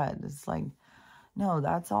like that. It's like, no,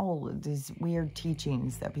 that's all these weird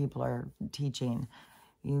teachings that people are teaching.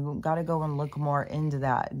 You got to go and look more into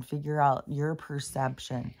that and figure out your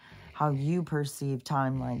perception, how you perceive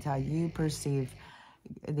timelines, how you perceive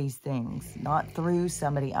these things, not through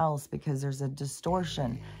somebody else, because there's a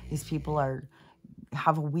distortion. These people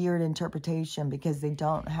have a weird interpretation because they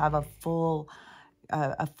don't have a full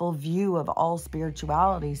view of all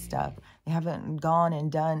spirituality stuff. They haven't gone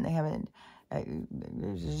and done,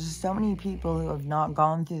 there's just so many people who have not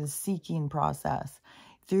gone through the seeking process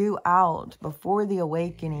throughout, before the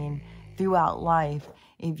awakening, throughout life.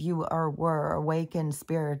 If you were awakened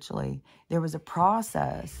spiritually, there was a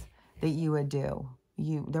process that you would do.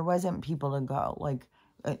 There wasn't people to go, like,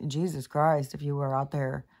 Jesus Christ, if you were out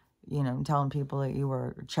there, telling people that you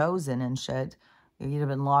were chosen and shit, you'd have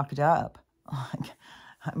been locked up. I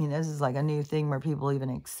mean, this is like a new thing where people even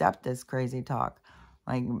accept this crazy talk.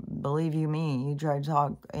 Like, believe you me, you try to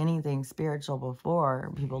talk anything spiritual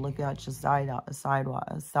before, people look at you side-eyed,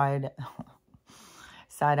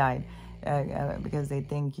 because they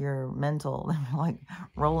think you're mental. They're like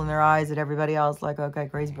rolling their eyes at everybody else, like, okay,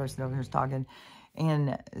 crazy person over here's talking.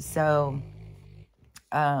 And so,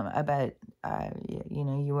 I bet,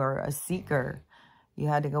 you were a seeker. You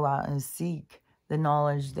had to go out and seek the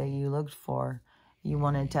knowledge that you looked for. You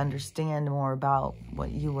wanted to understand more about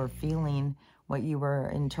what you were feeling, what you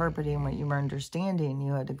were interpreting, what you were understanding.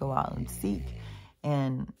 You had to go out and seek.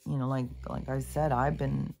 And, like I said, I've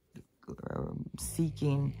been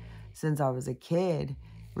seeking since I was a kid,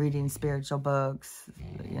 reading spiritual books,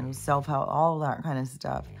 self-help, all that kind of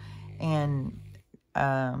stuff. And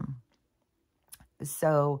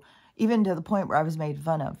so even to the point where I was made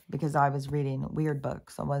fun of because I was reading weird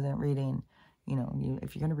books. I wasn't reading,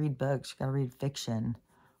 if you're going to read books, you got to read fiction,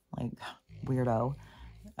 like, weirdo.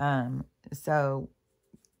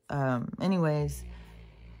 Anyways,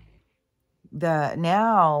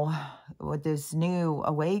 now with this new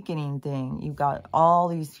awakening thing, you've got all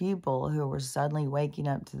these people who were suddenly waking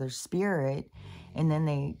up to their spirit, and then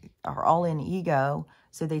they are all in ego,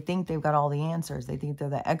 so they think they've got all the answers. They think they're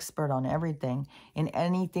the expert on everything, and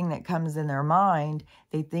anything that comes in their mind,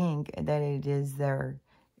 they think that it is their,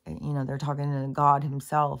 you know, they're talking to God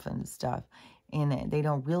himself and stuff, and they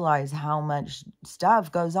don't realize how much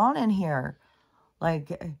stuff goes on in here.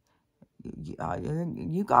 Like,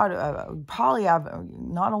 you got to probably have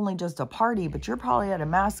not only just a party, but you're probably at a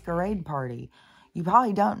masquerade party. You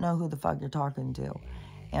probably don't know who the fuck you're talking to.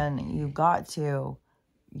 And you've got to,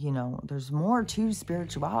 you know, there's more to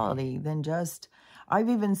spirituality than just, I've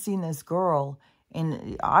even seen this girl,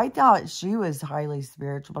 and I thought she was highly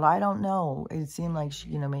spiritual, but I don't know. It seemed like, she,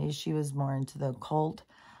 you know, maybe she was more into the occult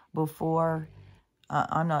before.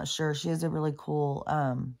 I'm not sure. She has a really cool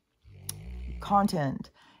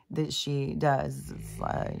content that she does. It's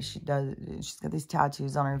like she's got these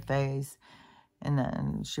tattoos on her face, and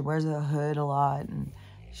then she wears a hood a lot, and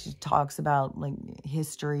she talks about like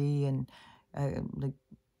history and like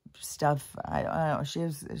stuff. I don't know.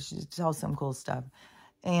 She tells some cool stuff,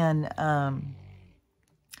 and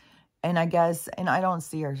I guess, and I don't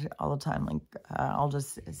see her all the time. Like I'll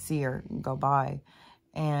just see her go by,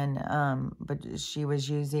 and but she was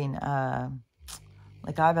using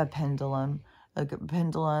like I have a pendulum. Like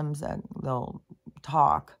pendulums, they'll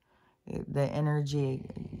talk. The energy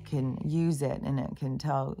can use it, and it can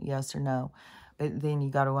tell yes or no. But then you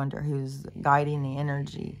got to wonder who's guiding the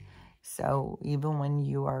energy. So even when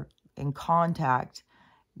you are in contact,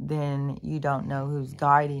 then you don't know who's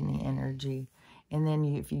guiding the energy. And then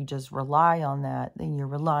if you just rely on that, then you're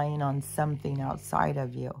relying on something outside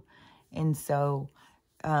of you. And so,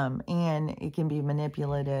 and it can be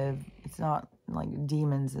manipulative. It's not like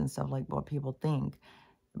demons and stuff like what people think,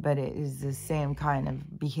 but it is the same kind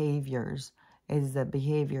of behaviors. Is that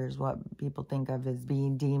behaviors what people think of as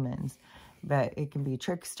being demons, but it can be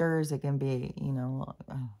tricksters. It can be, you know,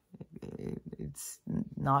 it's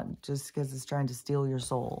not just because it's trying to steal your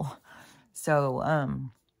soul. So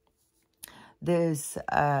this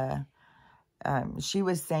she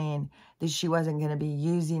was saying that she wasn't going to be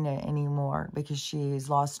using it anymore because she's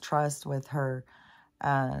lost trust with her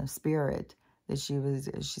spirit. That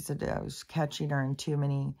she said I was catching her in too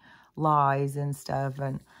many lies and stuff.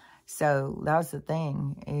 And so that's the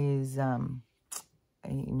thing is, you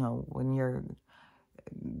know, when you're,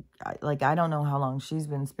 like, I don't know how long she's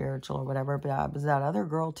been spiritual or whatever, but it was that other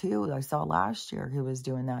girl too that I saw last year who was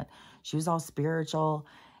doing that. She was all spiritual,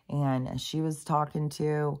 and she was talking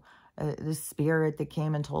to this spirit that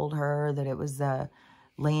came and told her that it was a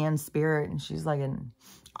land spirit, and she's like in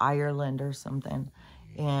Ireland or something.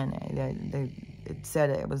 And it said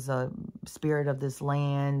it was a spirit of this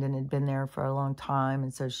land and had been there for a long time.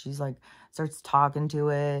 And so she's like, starts talking to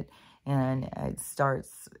it, and it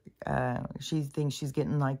starts, she thinks she's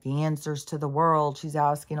getting like the answers to the world. She's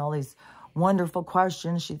asking all these wonderful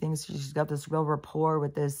questions. She thinks she's got this real rapport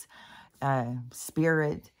with this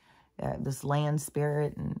spirit, this land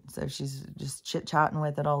spirit. And so she's just chit-chatting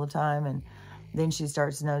with it all the time. And then she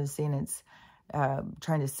starts noticing it's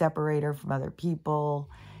trying to separate her from other people.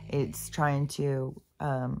 It's trying to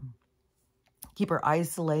keep her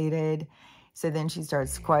isolated. So then she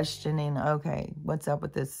starts questioning, okay, what's up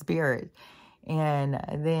with this spirit? And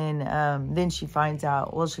then she finds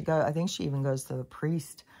out, well, I think she even goes to the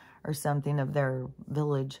priest or something of their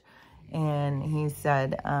village. And he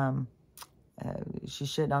said she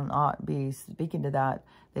should not be speaking to that.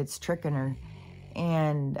 It's tricking her.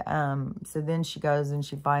 And so then she goes and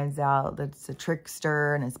she finds out that it's a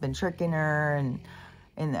trickster and it's been tricking her.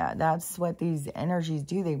 And that's what these energies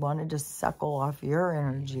do. They want to just suckle off your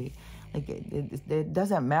energy. Like it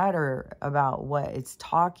doesn't matter about what it's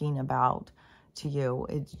talking about to you.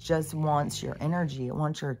 It just wants your energy. It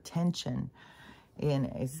wants your attention. And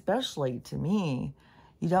especially to me,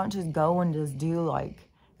 you don't just go and just do like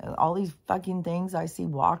all these fucking things I see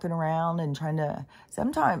walking around and trying to,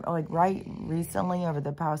 sometimes, like right recently over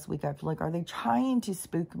the past week, I feel like, are they trying to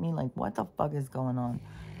spook me? Like, what the fuck is going on?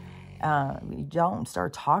 You don't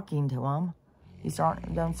start talking to them. You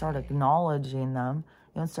don't start acknowledging them.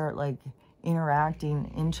 You don't start like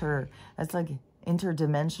interacting, that's like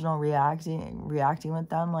interdimensional reacting with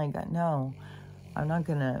them. Like, no, I'm not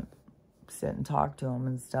going to sit and talk to them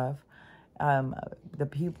and stuff. The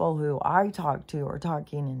people who I talk to are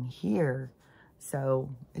talking in here. So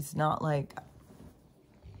it's not like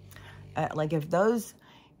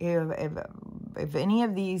if any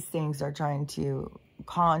of these things are trying to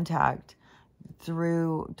contact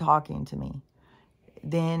through talking to me,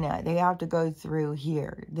 then they have to go through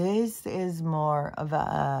here. This is more of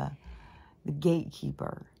the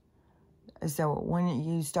gatekeeper. So when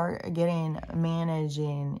you start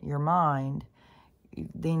managing your mind,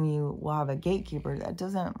 then you will have a gatekeeper. That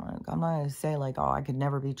doesn't, I'm not going to say like, oh, I could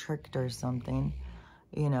never be tricked or something,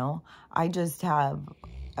 you know. I just have,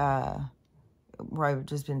 where I've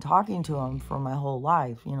just been talking to him for my whole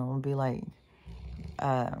life, you know, and be like,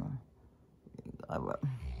 I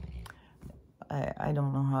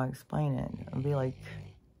don't know how to explain it. It'd be like,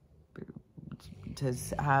 to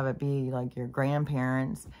have it be like your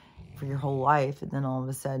grandparents for your whole life, and then all of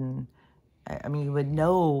a sudden, I mean, you would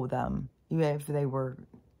know them, even if they were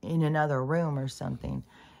in another room or something.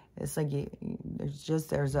 It's like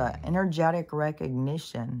there's a energetic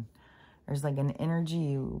recognition. There's like an energy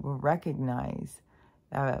you recognize.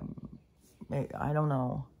 I don't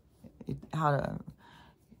know how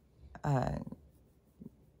to,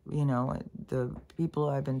 you know, the people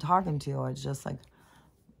I've been talking to, it's just like,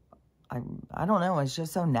 I don't know, it's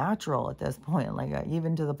just so natural at this point. Like,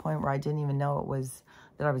 even to the point where I didn't even know it was,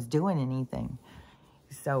 that I was doing anything.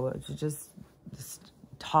 So it's just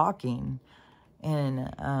talking. And,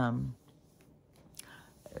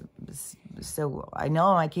 so I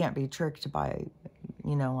know I can't be tricked by,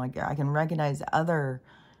 you know, like I can recognize other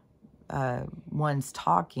ones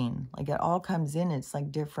talking. Like it all comes in, it's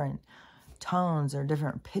like different tones or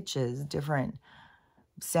different pitches, different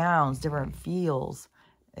sounds, different feels.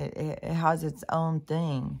 It has its own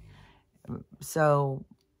thing. So,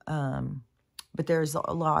 but there's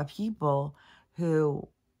a lot of people who,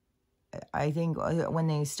 I think when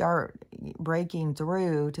they start breaking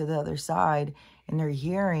through to the other side and they're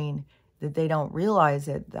hearing, that they don't realize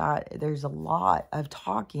it, that there's a lot of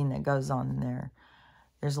talking that goes on in there.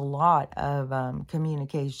 There's a lot of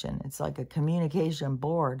communication. It's like a communication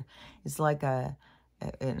board. It's like an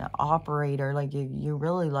operator, like you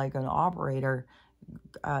really like an operator,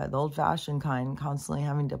 the old-fashioned kind, constantly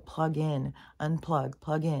having to plug in, unplug,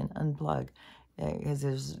 plug in, unplug. Because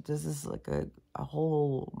this is like a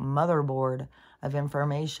whole motherboard of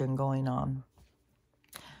information going on.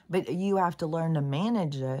 But you have to learn to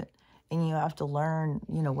manage it, and you have to learn,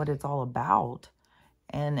 you know, what it's all about.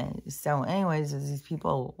 And so anyways, as these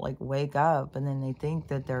people like wake up and then they think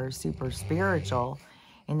that they're super spiritual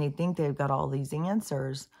and they think they've got all these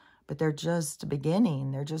answers, but they're just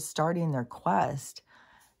beginning. They're just starting their quest.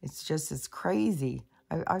 It's crazy.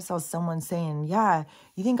 I saw someone saying, yeah,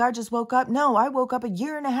 you think I just woke up? No, I woke up 1.5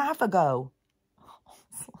 years ago.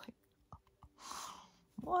 It's like,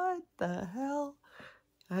 what the hell?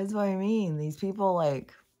 That's what I mean. These people,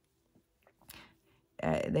 like,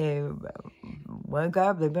 they woke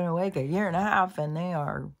up, they've been awake 1.5 years, and they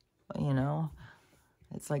are, you know,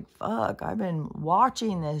 it's like, fuck, I've been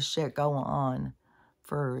watching this shit go on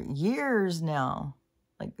for years now.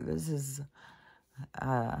 Like, this is,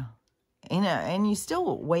 and you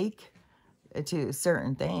still wake to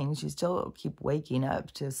certain things. You still keep waking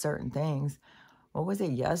up to certain things. What was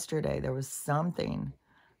it yesterday? There was something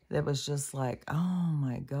that was just like, oh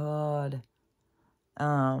my God.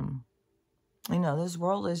 You know, this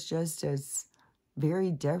world is just as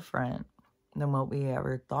very different than what we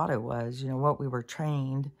ever thought it was. You know, what we were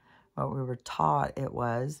trained, what we were taught it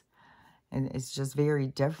was. And it's just very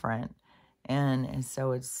different. And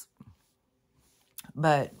so it's,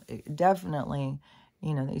 but definitely,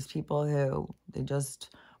 you know, these people who, they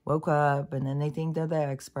just woke up and then they think they're the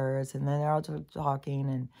experts, and then they're out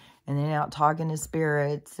talking and then out talking to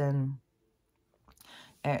spirits, and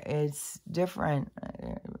it's different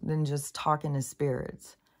than just talking to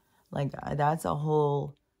spirits. Like, that's a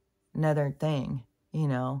whole another thing, you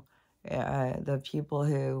know. The people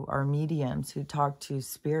who are mediums, who talk to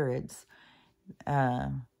spirits,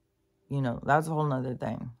 you know, that's a whole nother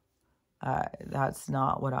thing. That's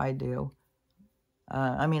not what I do.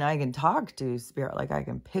 I mean, I can talk to spirit, like I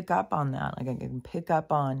can pick up on that. Like I can pick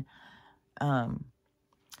up on,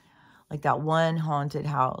 like that one haunted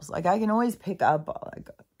house. Like I can always pick up, like,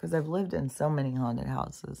 because I've lived in so many haunted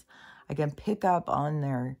houses. I can pick up on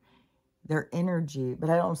their energy, but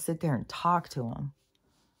I don't sit there and talk to them.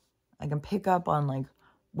 I can pick up on like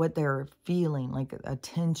what they're feeling, like a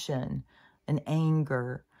tension, an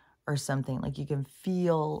anger or something. Like you can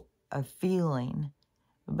feel a feeling,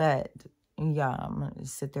 but yeah, I'm going to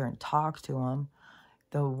sit there and talk to them.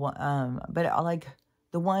 But I like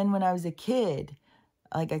the one when I was a kid,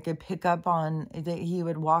 like I could pick up on that he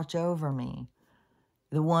would watch over me.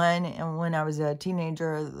 The one when I was a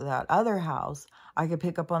teenager, that other house, I could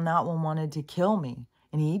pick up on that one wanted to kill me.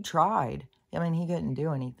 And he tried. I mean, he couldn't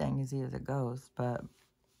do anything because he was a ghost. But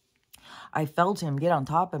I felt him get on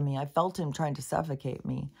top of me. I felt him trying to suffocate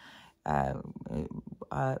me.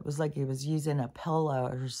 It was like he was using a pillow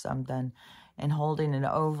or something and holding it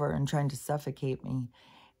over and trying to suffocate me.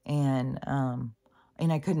 And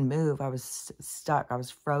I couldn't move. I was stuck. I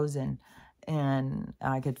was frozen, and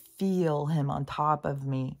I could feel him on top of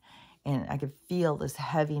me, and I could feel this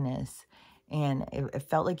heaviness, and it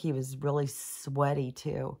felt like he was really sweaty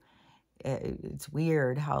too. It's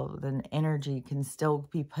weird how the energy can still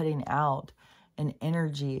be putting out an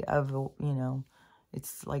energy of,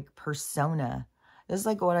 it's like persona. It's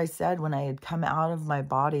like what I said when I had come out of my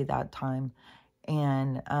body that time,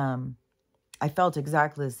 and I felt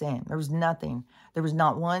exactly the same. There was nothing. There was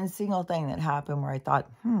not one single thing that happened where I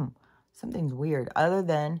thought, something's weird, other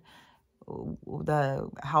than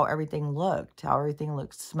how everything looked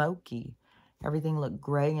smoky. Everything looked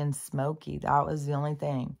gray and smoky. That was the only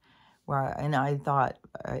thing and I thought,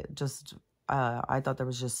 I thought there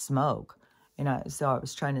was just smoke. So I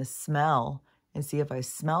was trying to smell and see if I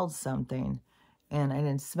smelled something, and I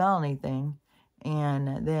didn't smell anything.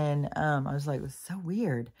 And then I was like, it's so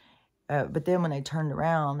weird. But then when I turned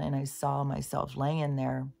around and I saw myself laying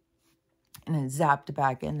there, and I zapped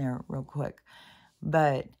back in there real quick.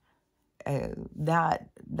 But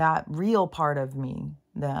that real part of me,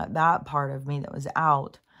 that part of me that was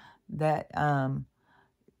out, that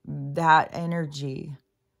energy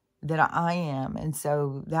that I am. And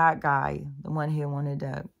so that guy, the one who wanted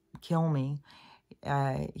to kill me,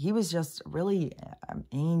 he was just really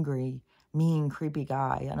angry, mean, creepy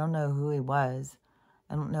guy. I don't know who he was.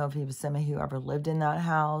 I don't know if he was somebody who ever lived in that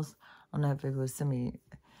house. I don't know if it was somebody,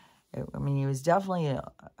 I mean, he was definitely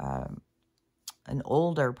an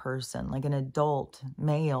older person, like an adult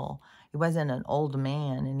male. He wasn't an old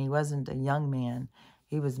man, and he wasn't a young man.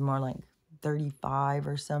 He was more like 35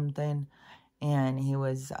 or something. And he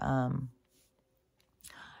was, I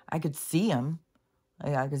could see him.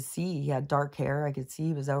 I could see he had dark hair. I could see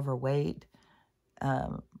he was overweight.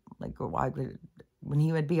 When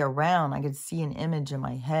he would be around, I could see an image in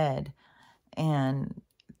my head. And,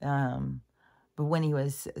 but when he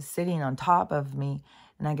was sitting on top of me,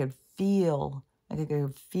 and I could feel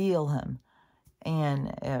him,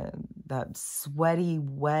 and that sweaty,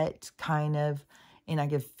 wet kind of, and I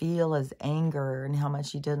could feel his anger and how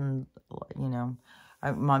much he didn't, there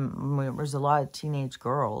was a lot of teenage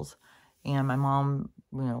girls, and my mom,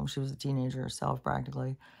 she was a teenager herself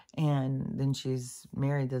practically. And then she's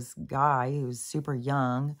married this guy who was super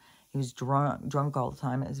young. He was drunk all the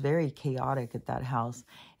time. It was very chaotic at that house.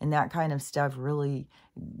 And that kind of stuff really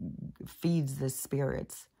feeds the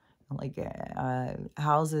spirits. Like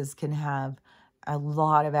houses can have a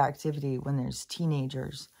lot of activity when there's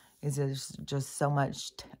teenagers. There's just so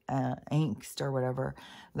much angst or whatever.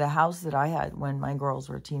 The house that I had when my girls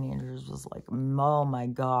were teenagers was like, oh my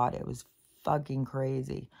God, it was fucking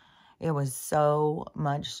crazy. It was so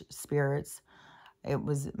much spirits. It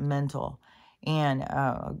was mental. And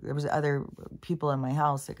there was other people in my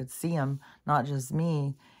house that could see them, not just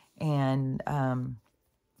me. And,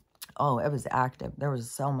 it was active. There was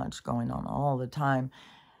so much going on all the time.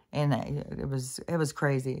 And it was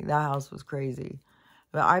crazy. That house was crazy.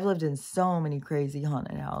 But I've lived in so many crazy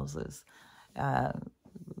haunted houses.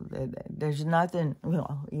 There's nothing,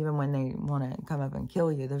 even when they want to come up and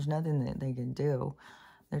kill you, there's nothing that they can do.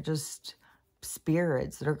 They're just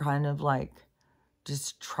spirits that are kind of like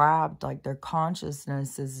just trapped. Like their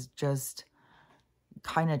consciousness is just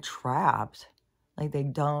kind of trapped. Like they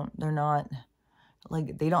don't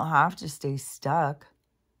have to stay stuck.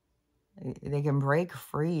 They can break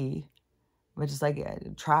free, but just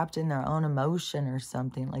like trapped in their own emotion or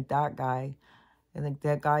something. Like that guy, I think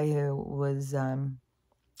that guy who was,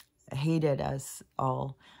 hated us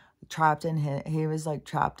all, he was like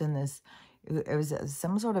trapped in this. It was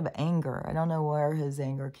some sort of anger. I don't know where his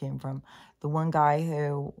anger came from. The one guy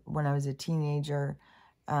who, when I was a teenager,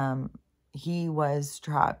 he was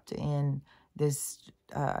trapped in this,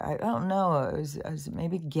 I don't know, it was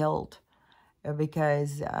maybe guilt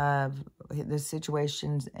because of the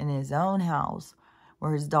situations in his own house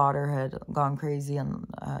where his daughter had gone crazy and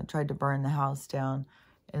tried to burn the house down.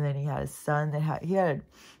 And then he had a son that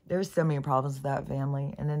there was so many problems with that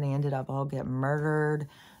family. And then they ended up all getting murdered.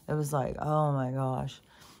 It was like, oh my gosh.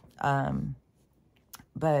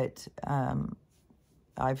 But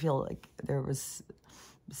I feel like there was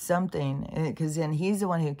something, because then he's the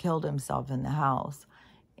one who killed himself in the house.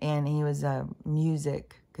 And he was a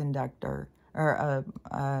music conductor, or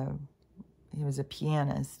he was a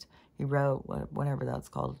pianist. He wrote, whatever that's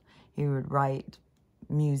called. He would write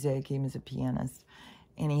music. He was a pianist.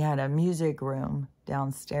 And he had a music room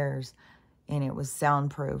downstairs, and it was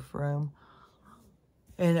soundproof room.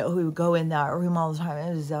 And we would go in that room all the time.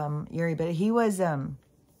 It was eerie, but he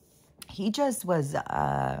just was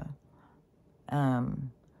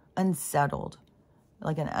unsettled.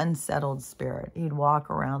 like an unsettled spirit. He'd walk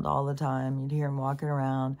around all the time. You'd hear him walking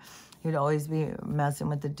around. He'd always be messing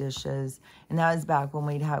with the dishes. And that was back when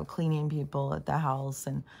we'd have cleaning people at the house,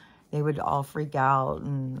 and they would all freak out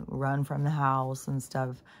and run from the house and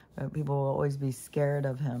stuff. But people would always be scared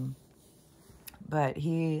of him. But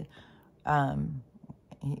he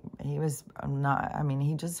was not, I mean,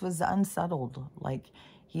 he just was unsettled. Like,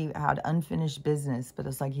 he had unfinished business, but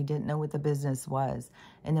it's like he didn't know what the business was.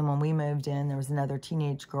 And then when we moved in, there was another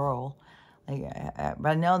teenage girl. Like,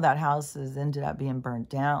 but I know that house has ended up being burnt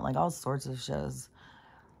down, like all sorts of shows.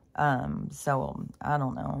 So I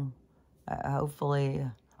don't know. Hopefully,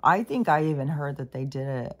 I think I even heard that they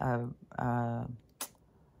did an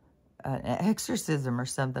exorcism or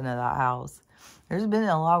something at that house. There's been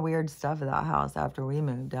a lot of weird stuff at that house after we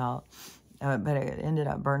moved out, but it ended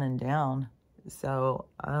up burning down. So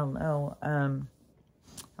I don't know.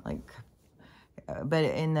 But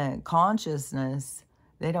in the consciousness,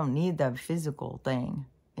 they don't need the physical thing.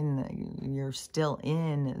 You're still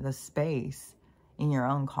in the space in your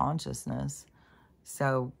own consciousness.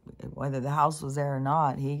 So whether the house was there or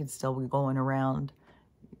not, he could still be going around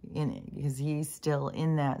in it because he's still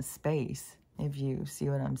in that space, if you see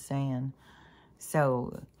what I'm saying.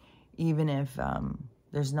 So even if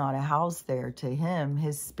there's not a house there, to him,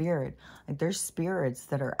 his spirit, like there's spirits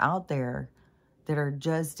that are out there that are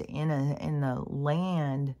just in the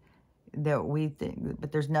land that we think,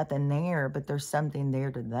 but there's nothing there, but there's something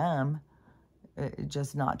there to them,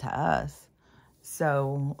 just not to us.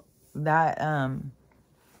 So that,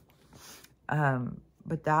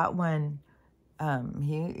 but that one,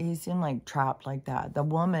 he seemed like trapped like that. The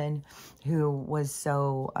woman who was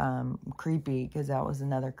so creepy, because that was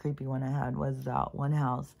another creepy one I had, was that one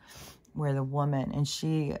house where the woman, and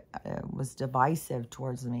she was divisive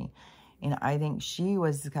towards me. And I think she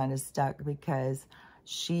was kind of stuck because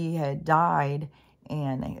she had died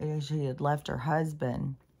and she had left her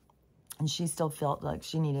husband. And she still felt like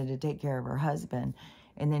she needed to take care of her husband.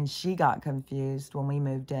 And then she got confused when we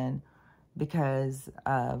moved in because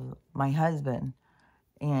of my husband.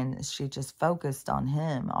 And she just focused on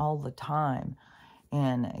him all the time.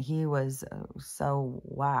 And he was so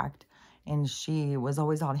whacked. And she was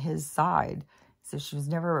always on his side. So she was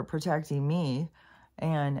never protecting me.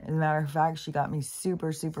 And as a matter of fact, she got me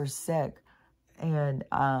super, super sick. And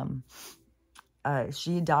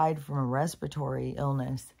she died from a respiratory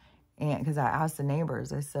illness. And because I asked the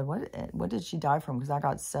neighbors, I said, what did she die from? Because I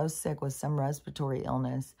got so sick with some respiratory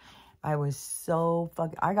illness. I was so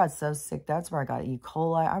I got so sick. That's where I got E.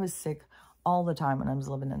 coli. I was sick all the time when I was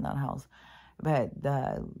living in that house. But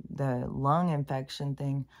the lung infection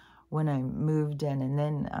thing, when I moved in, and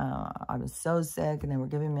then I was so sick, and they were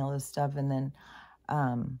giving me all this stuff, and then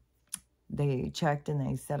they checked, and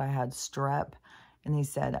they said I had strep, and they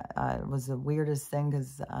said it was the weirdest thing,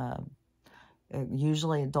 because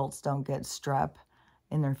usually adults don't get strep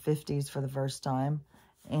in their 50s for the first time.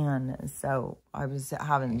 And so I was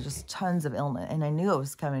having just tons of illness, and I knew it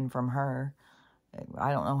was coming from her.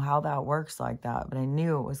 I don't know how that works like that, but I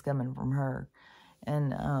knew it was coming from her.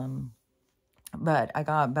 And, but I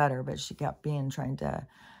got better, but she kept trying to,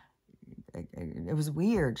 it was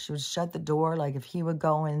weird. She would shut the door. Like if he would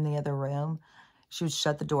go in the other room, she would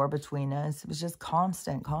shut the door between us. It was just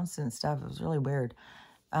constant stuff. It was really weird.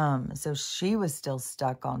 So she was still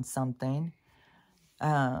stuck on something.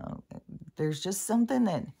 There's just something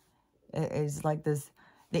that is like this,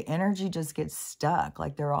 the energy just gets stuck,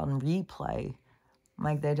 like they're on replay,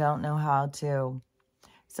 like they don't know how to,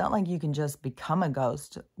 it's not like you can just become a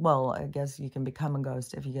ghost. Well, I guess you can become a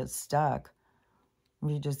ghost if you get stuck.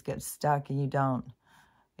 You just get stuck and you don't,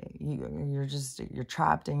 you're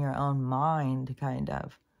trapped in your own mind, kind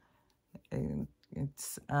of.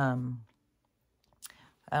 It's, I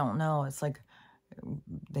don't know, it's like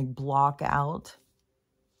they block out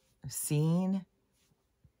seeing.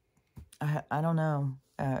 I don't know.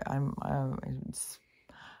 It's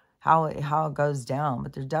how it goes down,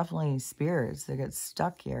 but there's definitely spirits that get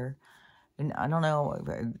stuck here, and I don't know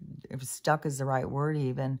if stuck is the right word,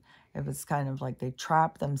 even if it's kind of like they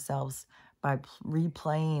trap themselves by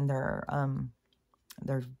replaying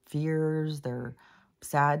their fears, their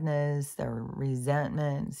sadness, their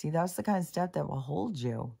resentment. See, that's the kind of stuff that will hold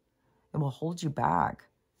you. It will hold you back.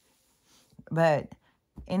 But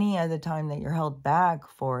any other time that you're held back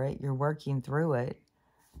for it, you're working through it.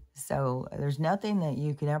 So there's nothing that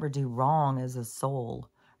you can ever do wrong as a soul.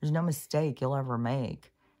 There's no mistake you'll ever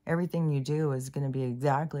make. Everything you do is going to be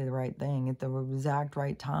exactly the right thing at the exact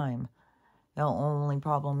right time. The only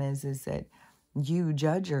problem is that you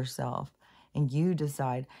judge yourself and you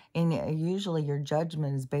decide. And usually your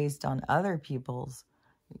judgment is based on other people's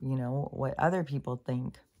you know, what other people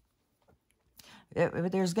think.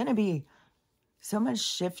 There's going to be so much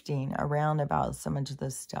shifting around about so much of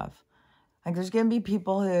this stuff. Like, there's going to be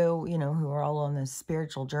people who, you know, who are all on this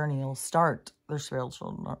spiritual journey, will start a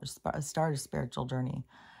spiritual journey,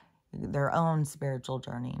 their own spiritual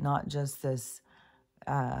journey, not just this,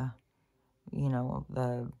 you know,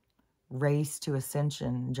 the race to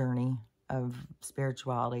ascension journey of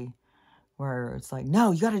spirituality, where it's like,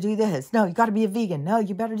 no, you got to do this. No, you got to be a vegan. No,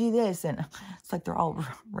 you better do this. And it's like they're all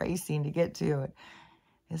racing to get to it.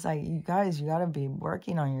 It's like, you guys, you got to be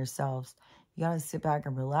working on yourselves. You got to sit back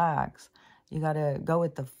and relax. You got to go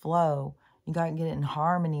with the flow. You got to get in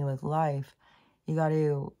harmony with life. You got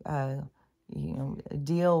to, you know,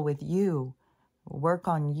 deal with you, work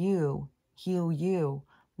on you, heal you.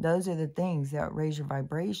 Those are the things that raise your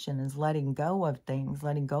vibration, is letting go of things,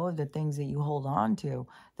 letting go of the things that you hold on to,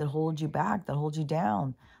 that hold you back, that hold you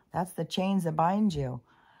down. That's the chains that bind you.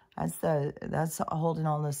 That's holding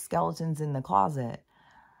all the skeletons in the closet.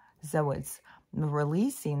 So it's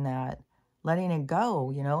releasing that, letting it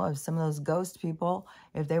go, you know, of some of those ghost people.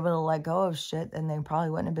 If they would have let go of shit, then they probably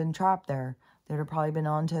wouldn't have been trapped there. They'd have probably been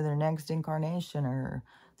on to their next incarnation, or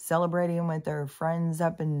celebrating with their friends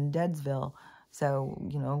up in Deadsville. So,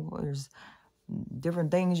 you know, there's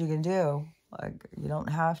different things you can do. Like, you don't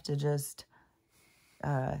have to just,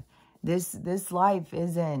 this life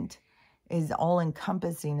is all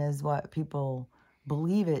encompassing as what people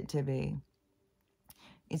believe it to be.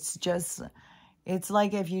 It's just, it's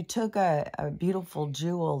like if you took a beautiful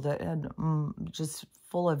jewel that had just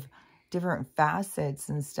full of different facets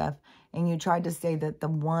and stuff, and you tried to say that the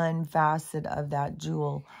one facet of that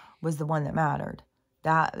jewel was the one that mattered.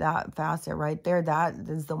 That facet right there, that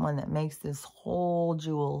is the one that makes this whole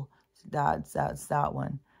jewel. That's that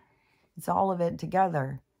one. It's all of it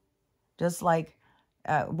together. Just like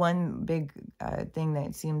one big thing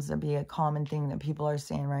that seems to be a common thing that people are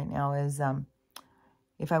saying right now is,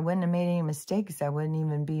 if I wouldn't have made any mistakes, I wouldn't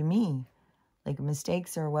even be me. Like,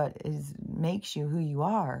 mistakes are what makes you who you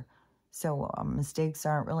are. So mistakes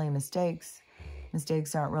aren't really mistakes.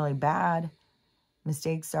 Mistakes aren't really bad.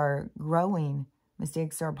 Mistakes are growing.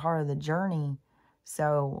 Mistakes are part of the journey.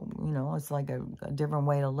 So, you know, it's like a different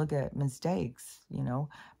way to look at mistakes, you know.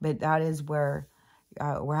 But that is where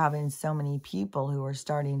we're having so many people who are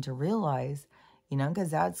starting to realize, you know,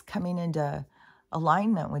 because that's coming into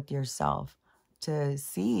alignment with yourself, to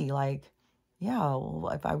see, like, yeah, well,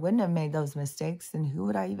 if I wouldn't have made those mistakes, then who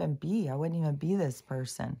would I even be? I wouldn't even be this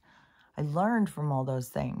person. I learned from all those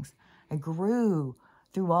things. I grew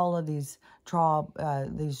through all of these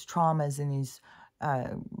traumas and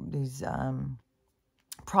these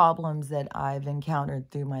problems that I've encountered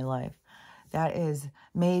through my life. That has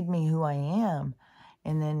made me who I am.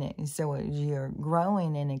 And then, so you're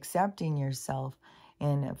growing and accepting yourself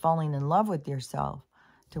and falling in love with yourself,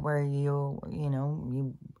 to where you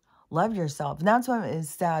love yourself. And that's what is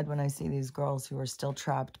sad when I see these girls who are still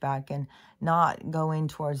trapped back and not going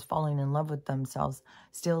towards falling in love with themselves,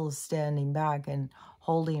 still standing back and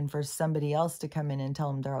holding for somebody else to come in and tell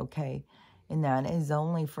them they're okay. And that is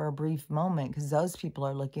only for a brief moment, because those people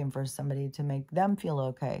are looking for somebody to make them feel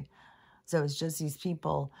okay. So it's just these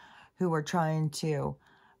people who are trying to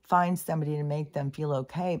find somebody to make them feel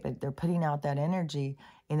okay, but they're putting out that energy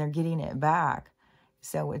and they're getting it back.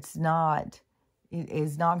 So it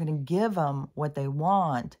is not going to give them what they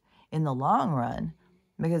want in the long run,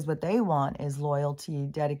 because what they want is loyalty,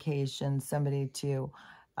 dedication, somebody to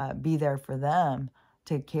be there for them,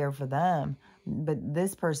 to care for them. But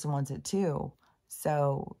this person wants it too.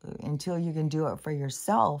 So until you can do it for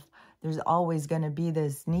yourself, there's always going to be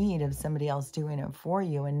this need of somebody else doing it for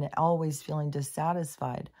you, and always feeling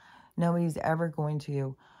dissatisfied. Nobody's ever going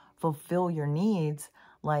to fulfill your needs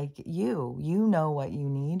like you. You know what you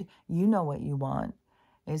need. You know what you want.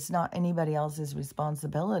 It's not anybody else's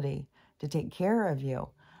responsibility to take care of you.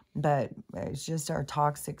 But it's just our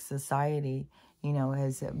toxic society, you know,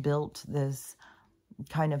 has built this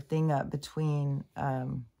kind of thing up between, I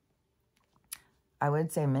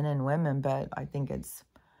would say men and women, but I think it's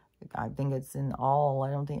in all.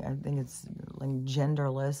 I think it's like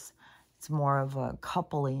genderless. It's more of a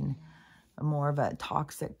coupling, more of a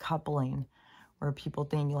toxic coupling, where people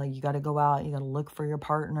think, like, you got to go out, you got to look for your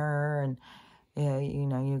partner, and you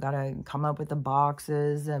know, you got to come up with the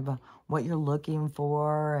boxes of what you're looking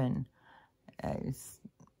for, and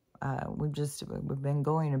we've been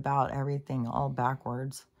going about everything all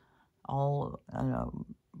backwards, all in a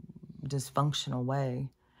dysfunctional way.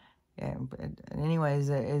 But anyways,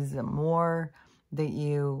 it is the more that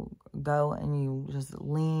you go and you just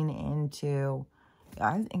lean into,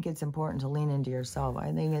 I think it's important to lean into yourself.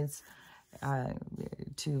 I think it's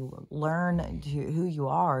to learn who you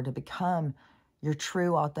are, to become your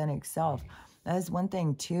true authentic self. That is one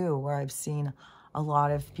thing too, where I've seen a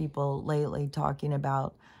lot of people lately talking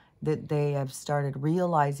about that they have started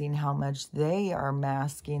realizing how much they are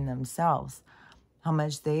masking themselves, how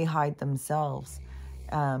much they hide themselves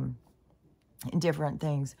in different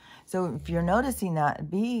things. So if you're noticing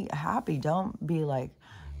that, be happy. Don't be like,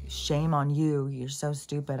 shame on you. You're so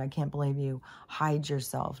stupid. I can't believe you hide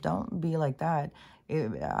yourself. Don't be like that.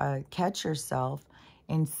 Catch yourself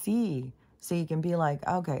and see. So you can be like,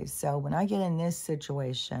 okay, so when I get in this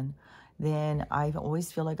situation, then I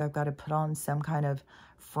always feel like I've got to put on some kind of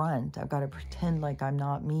front. I've got to pretend like I'm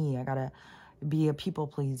not me. I got to be a people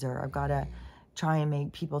pleaser. I've got to try and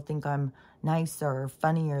make people think I'm nicer or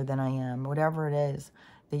funnier than I am, whatever it is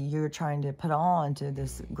that you're trying to put on to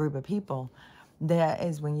this group of people. That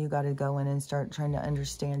is when you got to go in and start trying to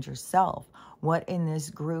understand yourself. What in this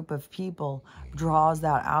group of people draws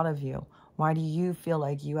that out of you? Why do you feel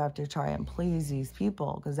like you have to try and please these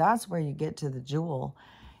people? Because that's where you get to the jewel,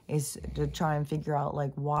 is to try and figure out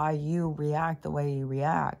like why you react the way you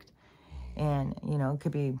react. And, you know, it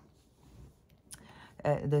could be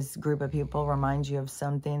this group of people reminds you of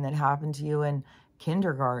something that happened to you in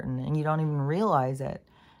kindergarten and you don't even realize it.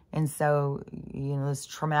 And so, you know, this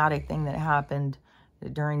traumatic thing that happened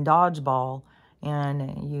during dodgeball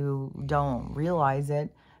and you don't realize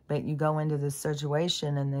it, but you go into this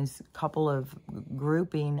situation and this couple of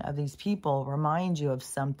grouping of these people remind you of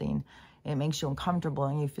something. It makes you uncomfortable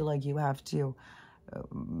and you feel like you have to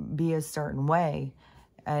be a certain way.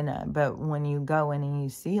 And but when you go in and you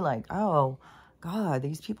see like, oh, God,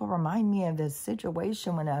 these people remind me of this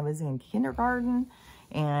situation when I was in kindergarten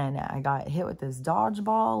and I got hit with this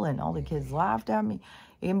dodgeball and all the kids laughed at me.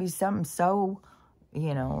 It can be something so,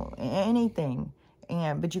 you know, anything.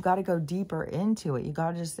 But you got to go deeper into it. You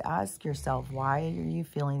got to just ask yourself, why are you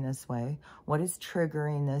feeling this way? What is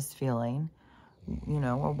triggering this feeling? You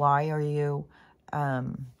know, or why are you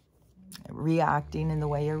reacting in the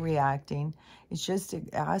way you're reacting? It's just to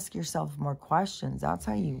ask yourself more questions. That's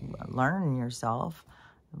how you learn yourself,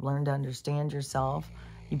 learn to understand yourself.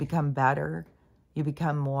 You become better. You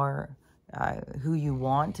become more who you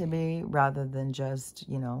want to be rather than just,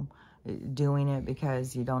 you know, doing it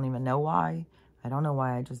because you don't even know why. I don't know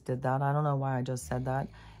why I just did that. I don't know why I just said that.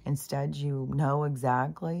 Instead, you know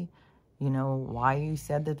exactly, you know, why you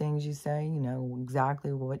said the things you say. You know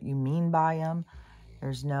exactly what you mean by them.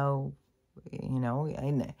 There's no, you know,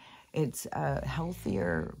 and it's a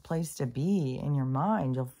healthier place to be in your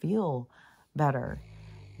mind. You'll feel better.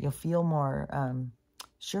 You'll feel more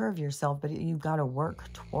sure of yourself, but you've got to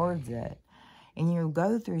work towards it. And you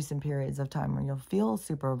go through some periods of time where you'll feel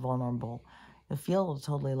super vulnerable. You'll feel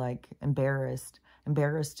totally like embarrassed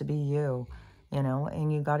to be you, you know,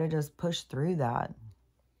 and you got to just push through that.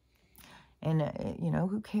 And, you know,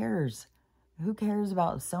 who cares? Who cares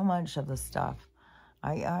about so much of the stuff?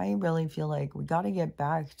 I really feel like we got to get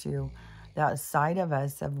back to that side of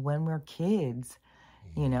us of when we're kids,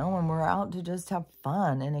 you know, when we're out to just have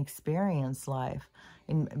fun and experience life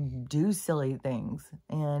and do silly things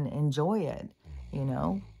and enjoy it, you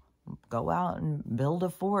know, go out and build a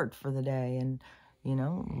fort for the day and, you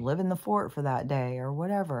know, live in the fort for that day or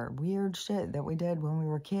whatever weird shit that we did when we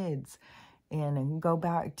were kids, and go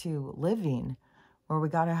back to living where we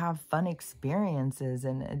got to have fun experiences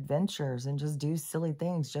and adventures and just do silly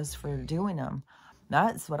things just for doing them.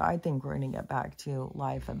 That's what I think we're going to get back to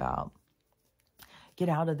life about. Get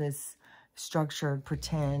out of this structured,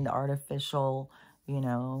 pretend, artificial, you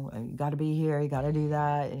know, you got to be here, you got to do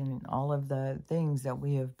that, and all of the things that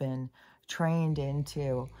we have been trained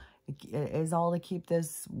into. It is all to keep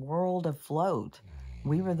this world afloat.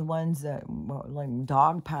 We were the ones that were like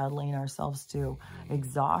dog paddling ourselves to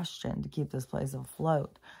exhaustion to keep this place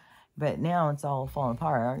afloat. But now it's all falling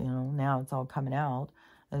apart, you know, now it's all coming out.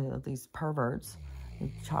 These perverts,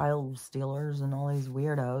 these child stealers and all these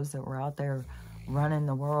weirdos that were out there running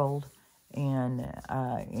the world. And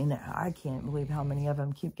I can't believe how many of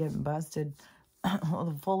them keep getting busted with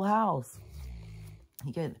a full house.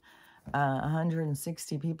 You get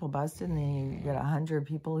 160 people busted and then you get 100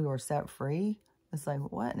 people who are set free. It's like,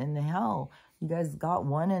 what in the hell? You guys got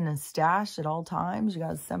one in a stash at all times? You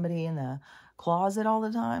got somebody in the closet all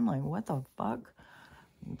the time? Like, what the fuck?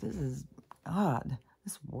 This is odd.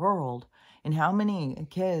 This world. And how many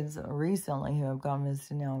kids recently who have gone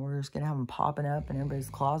missing now, we're just going to have them popping up in everybody's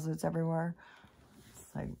closets everywhere?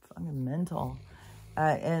 It's like fucking mental.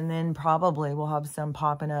 And then probably we'll have some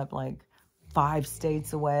popping up like 5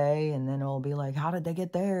 states away. And then it'll be like, how did they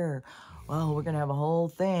get there? Well, we're going to have a whole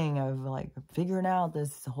thing of like figuring out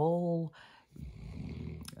this whole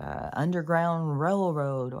underground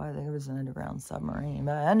railroad. Well, I think it was an underground submarine,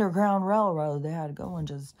 but underground railroad. They had to go and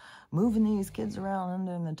just moving these kids around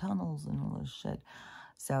in the tunnels and all this shit.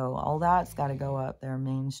 So all that's got to go up there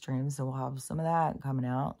mainstream. So we'll have some of that coming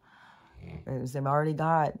out. Because they've already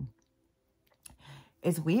got...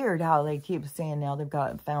 It's weird how they keep saying now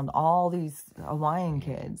they've found all these Hawaiian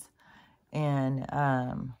kids. And,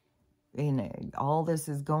 all this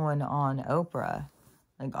is going on Oprah.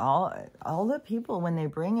 Like, all the people, when they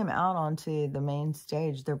bring him out onto the main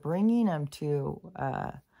stage, they're bringing him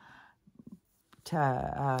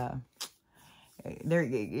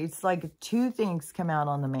it's like two things come out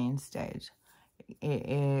on the main stage. It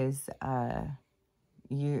is,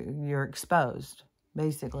 you're exposed.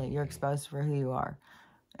 Basically, you're exposed for who you are.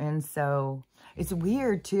 And so, it's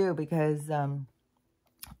weird, too, because,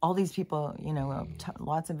 all these people,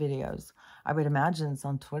 lots of videos. I would imagine it's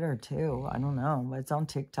on Twitter, too. I don't know, but it's on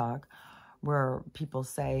TikTok, where people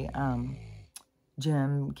say,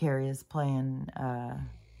 Jim Carrey is playing,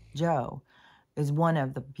 Joe. Is one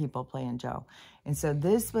of the people playing Joe. And so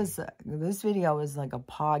this video was like a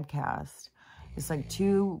podcast. It's like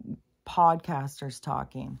two podcasters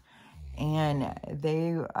talking. And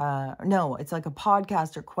it's like a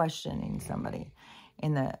podcaster questioning somebody.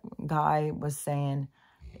 And the guy was saying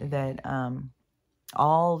that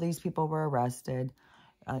all these people were arrested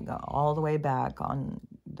all the way back on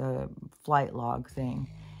the flight log thing.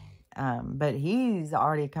 But he's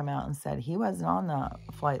already come out and said he wasn't on the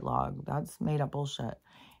flight log. That's made up bullshit.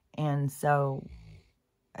 And so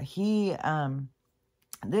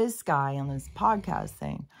this guy on this podcast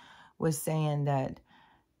thing was saying that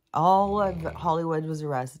all of Hollywood was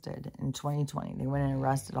arrested in 2020. They went and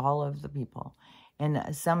arrested all of the people.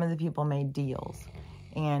 And some of the people made deals.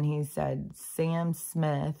 And he said Sam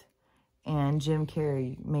Smith and Jim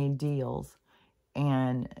Carrey made deals.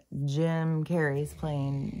 And Jim Carrey's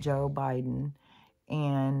playing Joe Biden.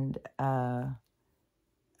 And I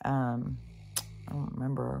don't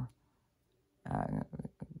remember,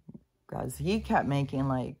 guys, he kept making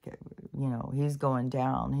like, he's going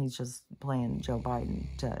down. He's just playing Joe Biden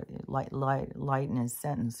to lighten his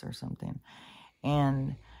sentence or something.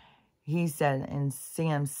 And he said, and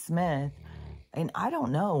Sam Smith, and I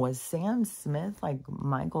don't know, was Sam Smith like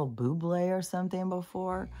Michael Bublé or something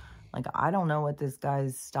before? Like, I don't know what this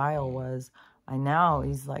guy's style was. I know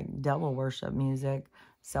he's like devil worship music.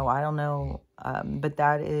 So I don't know.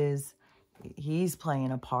 But he's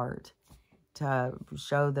playing a part to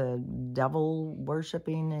show the devil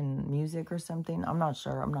worshiping in music or something. I'm not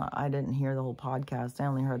sure. I didn't hear the whole podcast. I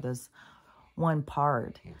only heard this one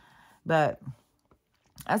part. But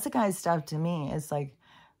that's the kind of stuff to me. It's like,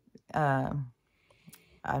 I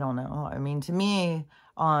don't know. I mean, to me,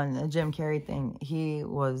 on the Jim Carrey thing, he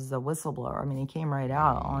was a whistleblower. I mean, he came right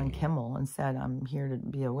out on Kimmel and said, I'm here to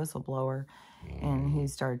be a whistleblower. And he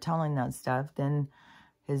started telling that stuff. Then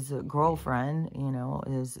his girlfriend,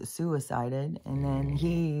 is suicided. And then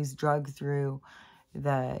he's drugged through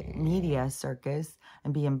the media circus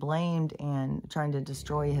and being blamed and trying to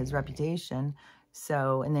destroy his reputation.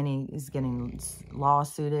 So, and then he is getting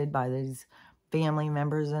lawsuited by these family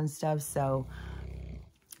members and stuff. So,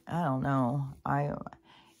 I don't know.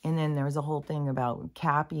 And then there was a whole thing about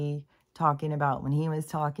Cappy talking about when he was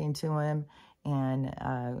talking to him, and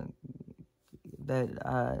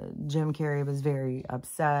that Jim Carrey was very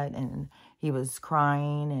upset and he was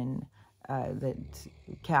crying, and that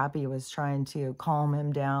Cappy was trying to calm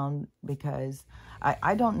him down, because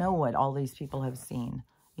I don't know what all these people have seen.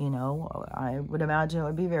 I would imagine it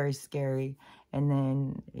would be very scary. And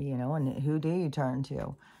then, and who do you turn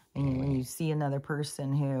to? And when you see another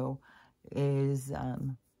person who is,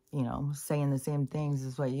 saying the same things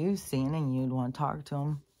as what you've seen, and you'd want to talk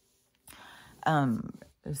to them.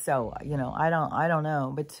 So, I don't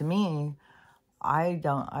know. But to me, I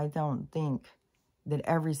don't think that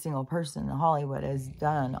every single person in Hollywood has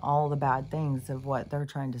done all the bad things of what they're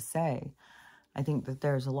trying to say. I think that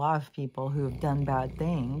there's a lot of people who have done bad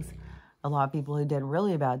things, a lot of people who did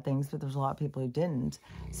really bad things, but there's a lot of people who didn't.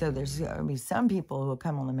 So there's going to be some people who will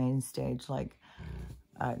come on the main stage, like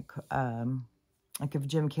if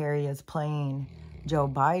Jim Carrey is playing Joe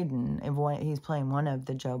Biden, if he's playing one of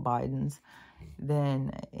the Joe Bidens,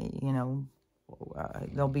 then,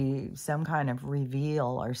 there'll be some kind of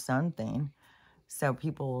reveal or something. So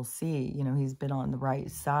people will see, he's been on the right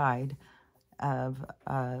side of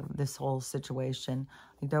this whole situation.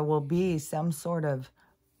 Like, there will be some sort of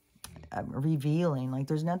revealing. Like,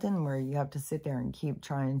 there's nothing where you have to sit there and keep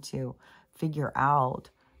trying to figure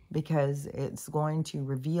out, because it's going to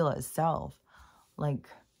reveal itself. Like,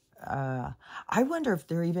 I wonder if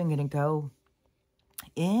they're even going to go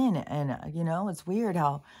in. And, you know, it's weird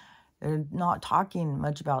how they're not talking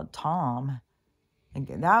much about Tom. And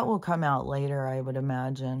that will come out later, I would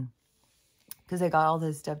imagine, because they got all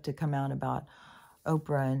this stuff to come out about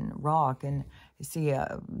Oprah and Rock. And you see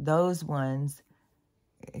those ones,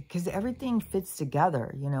 because everything fits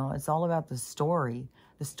together, you know. It's all about the story,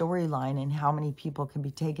 the storyline, and how many people can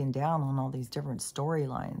be taken down on all these different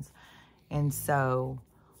storylines. And so,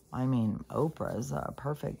 I mean, Oprah is a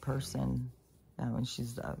perfect person. I mean,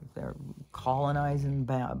 they're colonizing,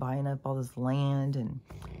 buying up all this land, and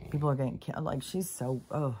people are getting killed. Like, she's so,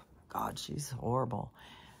 oh, God, she's horrible.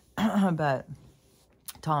 But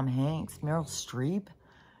Tom Hanks, Meryl Streep,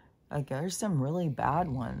 like, there's some really bad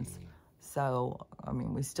ones. So, I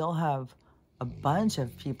mean, we still have a bunch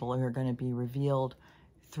of people who are going to be revealed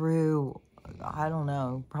through, I don't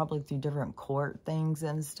know, probably through different court things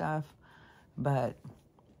and stuff. But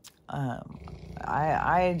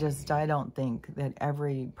I don't think that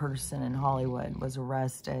every person in Hollywood was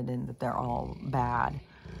arrested and that they're all bad.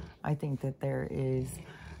 I think that there is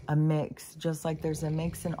a mix, just like there's a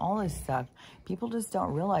mix in all this stuff. People just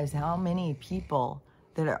don't realize how many people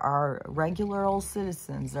that are regular old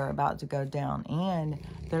citizens are about to go down, and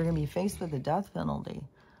they're going to be faced with the death penalty.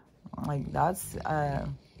 Like, that's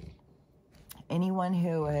anyone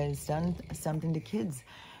who has done something to kids.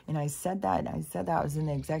 And I said that was in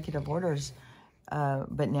the executive orders,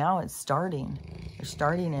 but now it's starting. They're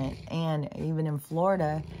starting it. And even in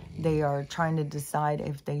Florida, they are trying to decide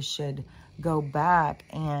if they should go back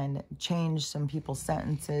and change some people's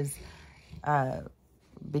sentences,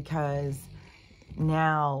 because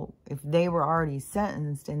now, if they were already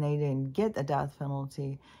sentenced and they didn't get the death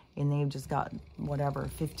penalty and they've just got, whatever,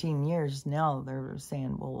 15 years, now they're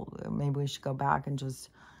saying, well, maybe we should go back and just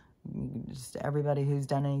everybody who's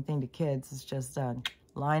done anything to kids is just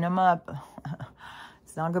line them up.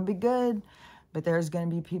 It's not going to be good. But there's going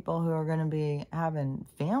to be people who are going to be having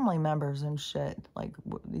family members and shit. Like,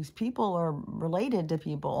 these people are related to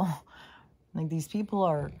people. Like, these people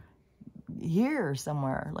are here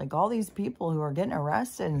somewhere. Like, all these people who are getting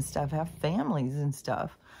arrested and stuff have families and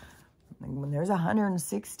stuff. Like, when there's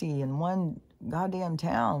 160 in one goddamn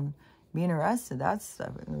town being arrested, there's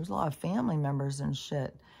a lot of family members and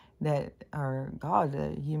shit that are, God,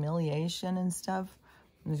 the humiliation and stuff.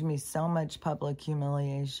 There's going to be so much public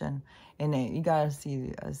humiliation. And you got to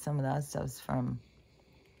see some of that stuff's from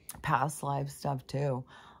past life stuff, too.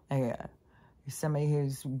 Somebody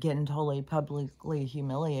who's getting totally publicly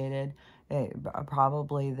humiliated,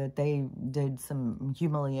 probably that they did some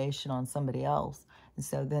humiliation on somebody else. And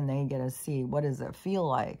so then they get to see, what does it feel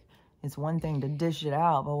like? It's one thing to dish it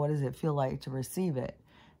out, but what does it feel like to receive it?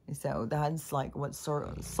 And so that's like what sort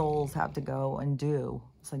of souls have to go and do.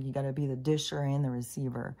 It's like you got to be the disher and the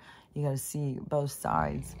receiver. You got to see both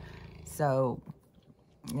sides. So,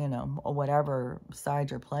 you know, whatever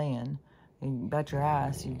side you're playing, you bet your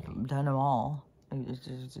ass you've done them all.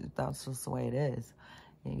 That's just the way it is.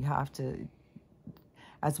 You have to.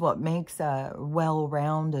 That's what makes a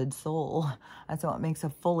well-rounded soul. That's what makes a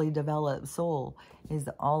fully developed soul, is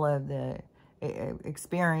all of the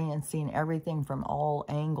experiencing everything from all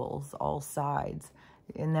angles, all sides.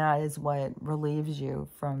 And that is what relieves you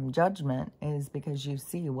from judgment, is because you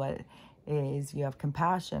see what is, you have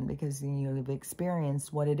compassion because you've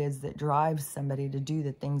experienced what it is that drives somebody to do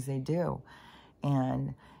the things they do.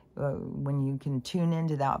 And when you can tune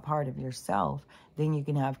into that part of yourself, then you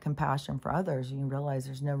can have compassion for others. You can realize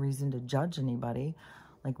there's no reason to judge anybody.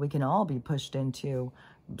 Like, we can all be pushed into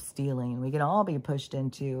stealing. We can all be pushed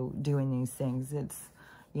into doing these things. It's,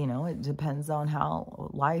 you know, it depends on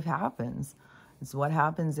how life happens. It's what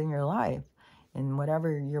happens in your life. And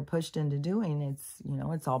whatever you're pushed into doing, it's, you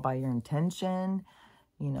know, it's all by your intention.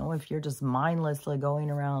 You know, if you're just mindlessly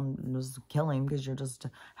going around just killing because you're just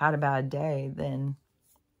had a bad day, then,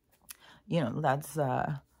 you know, that's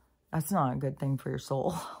not a good thing for your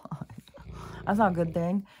soul. That's not a good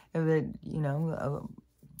thing. If it, you know,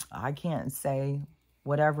 I can't say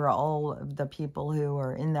whatever all of the people who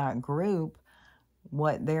are in that group,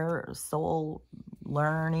 what their soul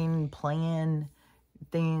learning plan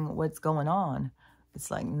thing, what's going on. It's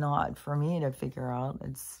like not for me to figure out.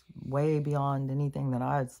 It's way beyond anything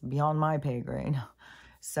that it's beyond my pay grade.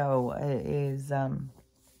 So it is,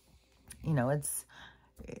 you know,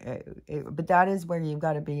 but that is where you've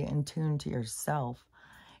got to be in tune to yourself.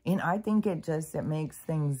 And I think it makes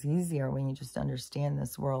things easier when you just understand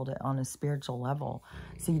this world on a spiritual level.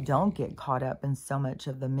 So you don't get caught up in so much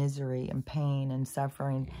of the misery and pain and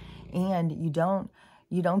suffering. And you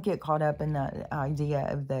don't get caught up in that idea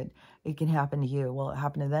of that it can happen to you. Well, it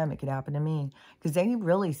happened to them. It could happen to me. Because they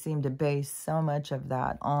really seem to base so much of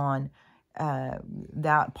that on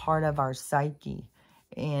that part of our psyche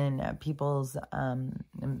in people's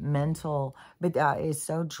mental, but that is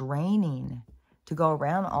so draining to go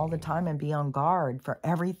around all the time and be on guard for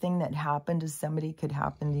everything that happened to somebody could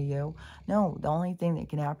happen to you. No, the only thing that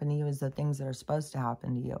can happen to you is the things that are supposed to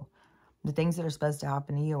happen to you. The things that are supposed to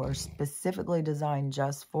happen to you are specifically designed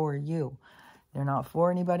just for you. They're not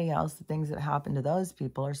for anybody else. The things that happen to those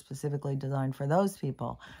people are specifically designed for those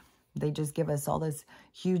people. They just give us all this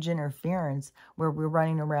huge interference where we're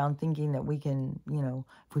running around thinking that we can, you know,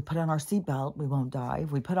 if we put on our seatbelt, we won't die.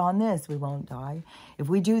 If we put on this, we won't die. If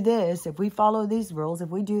we do this, if we follow these rules, if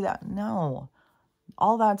we do that. No,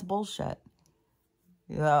 all that's bullshit.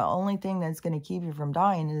 The only thing that's going to keep you from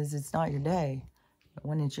dying is it's not your day.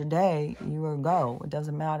 When it's your day, you will go. It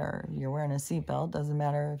doesn't matter if you're wearing a seatbelt. It doesn't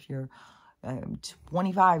matter if you're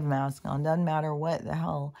 25 mask on. Doesn't matter what the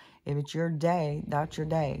hell. If it's your day, that's your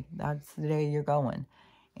day. That's the day you're going.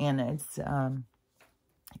 And it's,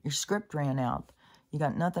 your script ran out. You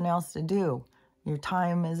got nothing else to do. Your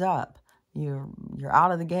time is up. You're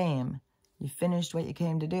out of the game. You finished what you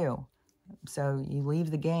came to do. So you leave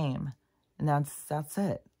the game. And that's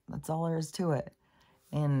it. That's all there is to it.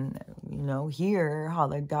 And, you know, here, how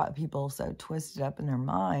they got people so twisted up in their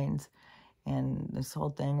minds. And this whole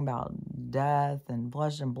thing about death and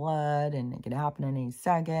flesh and blood, and it could happen any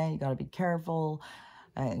second. You got to be careful.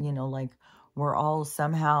 You know, like we're all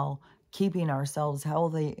somehow keeping ourselves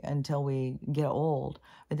healthy until we get old.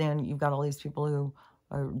 But then you've got all these people who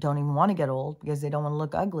don't even want to get old because they don't want to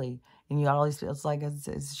look ugly. And you got all these, it's like,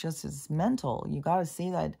 it's mental. You got to see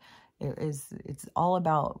that it's all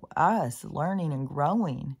about us learning and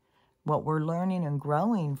growing, what we're learning and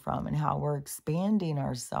growing from, and how we're expanding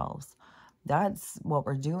ourselves. That's what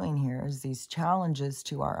we're doing here, is these challenges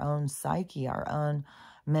to our own psyche, our own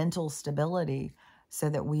mental stability, so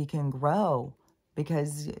that we can grow,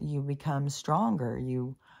 because you become stronger.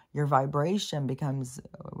 Your vibration becomes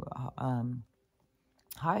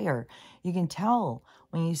higher. You can tell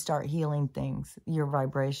when you start healing things, your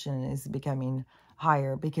vibration is becoming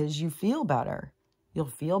higher because you feel better. You'll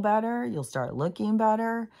feel better. You'll start looking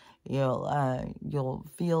better. You'll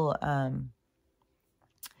feel,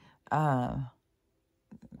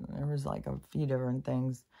 there was like a few different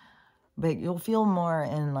things, but you'll feel more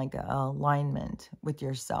in like alignment with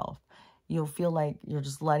yourself. You'll feel like you're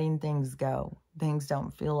just letting things go. Things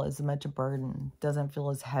don't feel as much a burden. Doesn't feel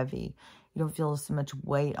as heavy. You don't feel so much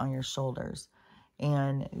weight on your shoulders.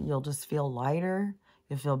 And you'll just feel lighter.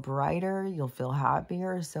 You'll feel brighter. You'll feel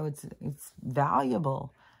happier. So it's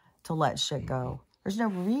valuable to let shit go. There's no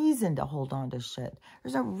reason to hold on to shit.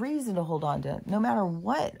 There's no reason to hold on to, no matter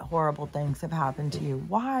what horrible things have happened to you.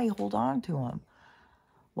 Why hold on to them?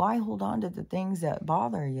 Why hold on to the things that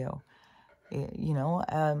bother you? You know,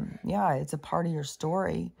 yeah, it's a part of your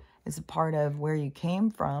story. It's a part of where you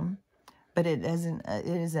came from, but it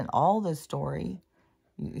isn't all the story.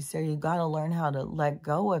 So you got to learn how to let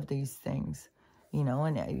go of these things, you know,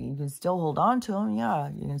 and you can still hold on to them. Yeah,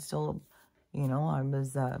 you can still, you know, I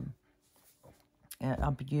was an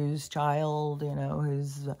abused child, you know,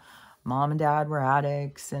 whose mom and dad were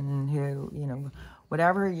addicts, and who, you know,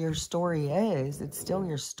 whatever your story is, it's still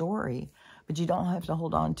your story. But you don't have to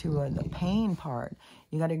hold on to the pain part.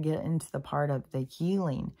 You got to get into the part of the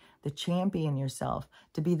healing, the champion yourself,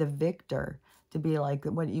 to be the victor, to be like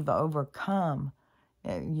what you've overcome.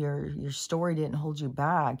 Your story didn't hold you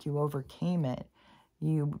back. You overcame it.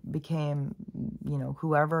 You became, you know,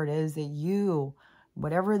 whoever it is that you,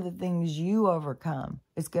 whatever the things you overcome,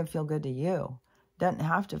 it's going to feel good to you. It doesn't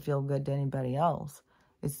have to feel good to anybody else.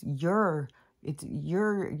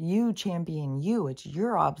 You champion you. It's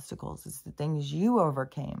your obstacles. It's the things you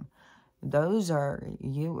overcame. Those are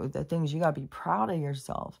the things you got to be proud of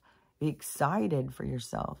yourself. Be excited for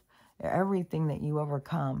yourself. Everything that you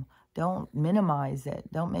overcome, don't minimize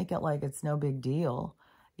it. Don't make it like it's no big deal.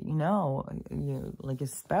 You know, like,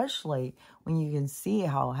 especially when you can see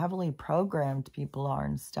how heavily programmed people are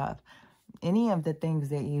and stuff. Any of the things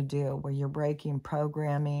that you do where you're breaking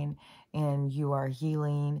programming and you are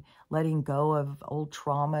healing, letting go of old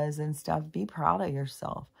traumas and stuff, be proud of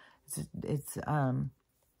yourself. It's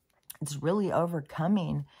really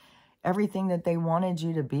overcoming everything that they wanted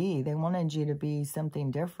you to be. They wanted you to be something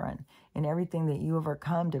different, and everything that you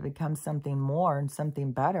overcome to become something more and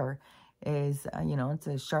something better is, you know, it's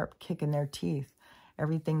a sharp kick in their teeth.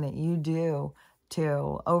 Everything that you do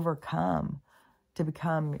to overcome, to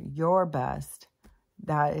become your best,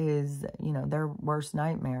 that is, you know, their worst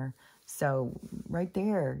nightmare. So right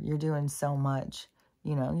there, you're doing so much.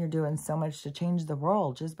 You know, you're doing so much to change the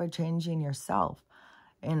world just by changing yourself.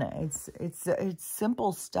 And it's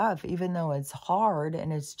simple stuff, even though it's hard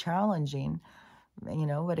and it's challenging, you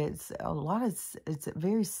know, but it's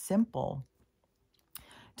very simple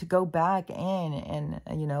to go back in and,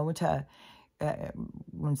 you know, to,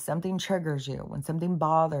 when something triggers you, when something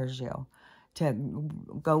bothers you, to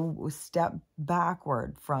go step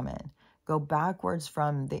backward from it. Go backwards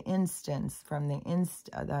from the instance, from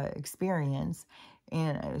the experience,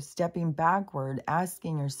 and stepping backward,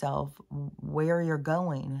 asking yourself where you're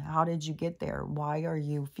going. How did you get there? Why are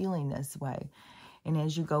you feeling this way? And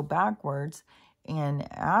as you go backwards and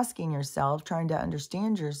asking yourself, trying to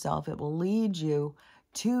understand yourself, it will lead you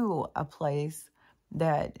to a place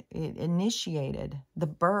that it initiated the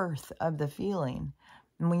birth of the feeling.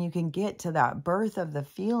 And when you can get to that birth of the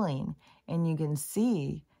feeling and you can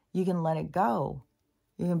see, you can let it go.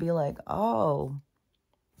 You can be like, oh,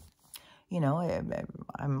 you know,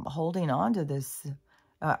 I'm holding on to this.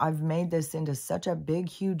 I've made this into such a big,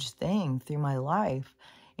 huge thing through my life,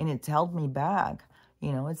 and it's held me back.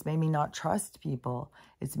 You know, it's made me not trust people.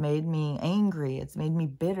 It's made me angry. It's made me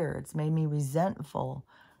bitter. It's made me resentful,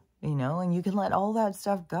 you know, and you can let all that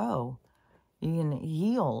stuff go. You can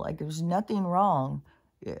heal. Like, there's nothing wrong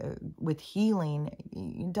with healing.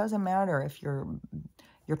 It doesn't matter if your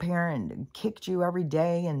parent kicked you every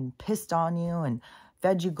day and pissed on you and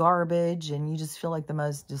fed you garbage and you just feel like the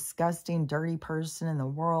most disgusting, dirty person in the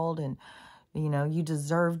world, and, you know, you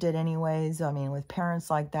deserved it anyways. I mean, with parents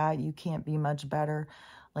like that, you can't be much better.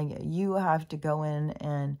 Like, you have to go in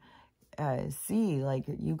and see, like,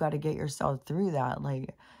 you got to get yourself through that.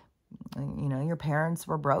 Like, you know, your parents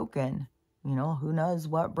were broken. You know, who knows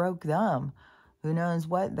what broke them? Who knows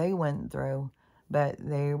what they went through? But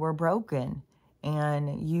they were broken.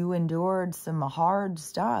 And you endured some hard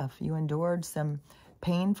stuff. You endured some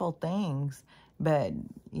painful things. But,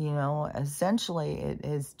 you know, essentially it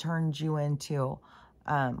has turned you into,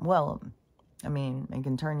 well, I mean, it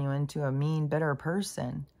can turn you into a mean, bitter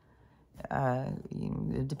person.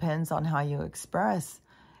 It depends on how you express.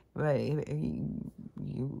 But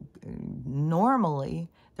you normally,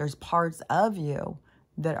 there's parts of you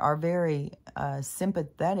that are very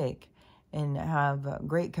sympathetic and have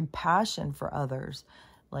great compassion for others.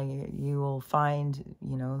 Like, you will find,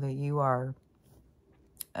 you know, that you are,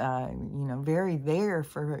 you know, very there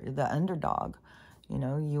for the underdog. You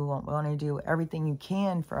know, you want to do everything you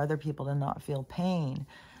can for other people to not feel pain.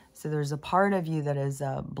 So there's a part of you that is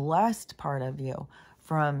a blessed part of you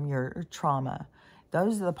from your trauma.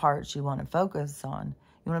 Those are the parts you want to focus on.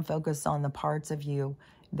 You want to focus on the parts of you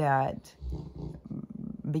that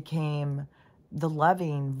became the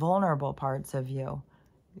loving, vulnerable parts of you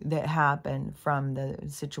that happened from the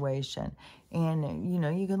situation. And, you know,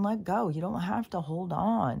 you can let go. You don't have to hold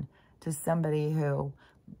on to somebody who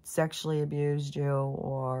sexually abused you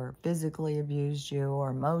or physically abused you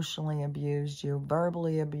or emotionally abused you,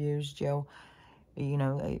 verbally abused you. You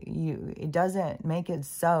know, it doesn't make it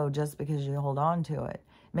so just because you hold on to it.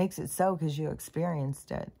 It makes it so because you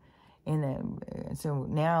experienced it. And so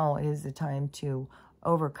now is the time to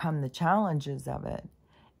overcome the challenges of it.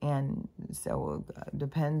 And so it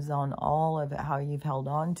depends on all of it, how you've held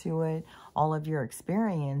on to it, all of your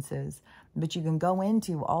experiences. But you can go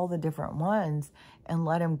into all the different ones and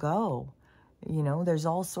let them go. You know, there's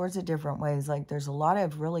all sorts of different ways. Like, there's a lot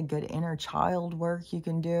of really good inner child work you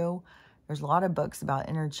can do. There's a lot of books about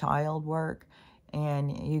inner child work.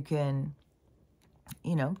 And you can,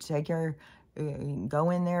 you know, go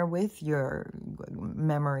in there with your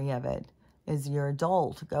memory of it. As your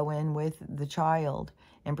adult, go in with the child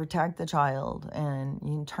and protect the child, and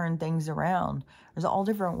you can turn things around. There's all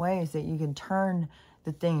different ways that you can turn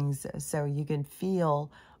the things so you can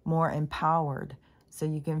feel more empowered, so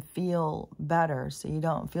you can feel better, so you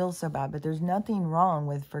don't feel so bad. But there's nothing wrong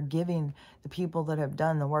with forgiving the people that have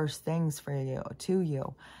done the worst things for you, to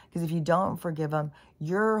you. Because if you don't forgive them,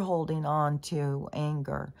 you're holding on to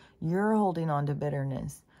anger. You're holding on to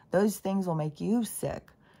bitterness. Those things will make you sick.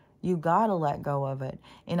 You got to let go of it.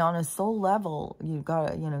 And on a soul level, you got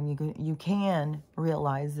to, you know, you can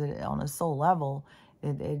realize that on a soul level,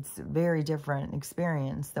 it's a very different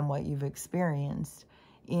experience than what you've experienced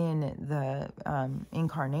in the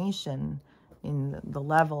incarnation, in the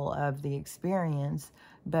level of the experience.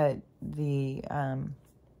 But so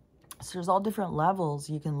there's all different levels.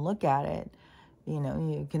 You can look at it, you know,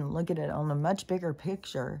 you can look at it on a much bigger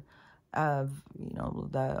picture of, you know,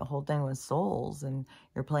 the whole thing with souls, and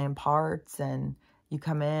you're playing parts, and you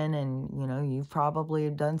come in and, you know, you've probably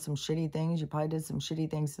done some shitty things. You probably did some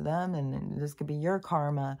shitty things to them, and this could be your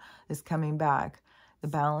karma is coming back. The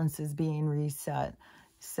balance is being reset.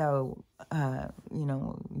 So, you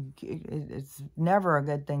know, it's never a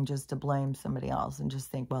good thing just to blame somebody else and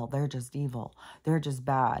just think, well, they're just evil. They're just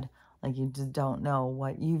bad. Like, you just don't know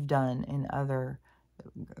what you've done in other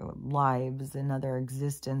lives, in other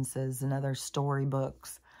existences, in other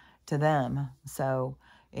storybooks to them. So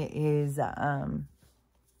it is,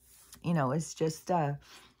 you know, it's just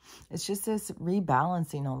this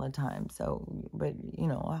rebalancing all the time. So, but, you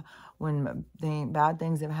know, when bad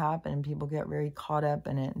things have happened, people get very caught up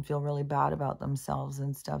in it and feel really bad about themselves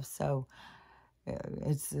and stuff. So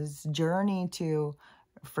it's this journey to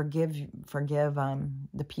forgive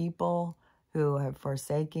the people who have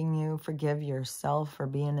forsaken you. Forgive yourself for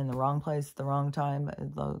being in the wrong place at the wrong time.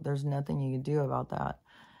 There's nothing you can do about that.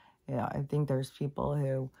 Yeah, I think there's people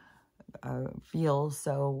who feel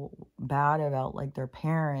so bad about like their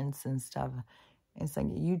parents and stuff. It's like,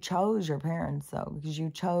 you chose your parents though, because you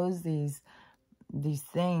chose these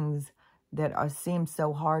things that seem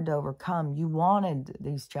so hard to overcome. You wanted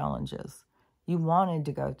these challenges. You wanted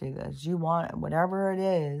to go through this. You want whatever it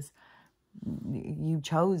is, you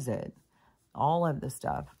chose it. All of the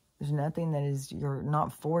stuff. There's nothing that is, you're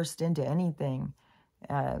not forced into anything.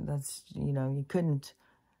 That's, you know, you couldn't,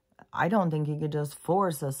 I don't think you could just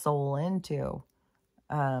force a soul into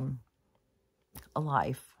a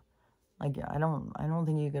life. Like, I don't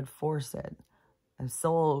think you could force it. A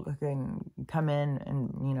soul can come in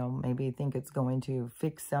and, you know, maybe think it's going to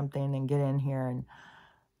fix something and get in here, and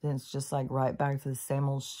then it's just like right back to the same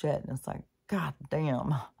old shit. And it's like, God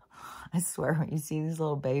damn. I swear, when you see these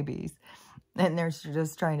little babies and they're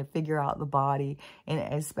just trying to figure out the body, and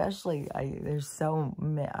especially,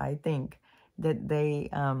 I think that they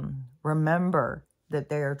remember that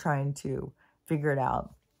they are trying to figure it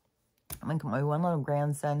out. Like my one little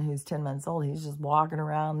grandson who's 10 months old, he's just walking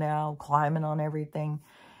around now, climbing on everything.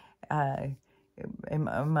 And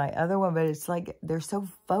my other one, but it's like they're so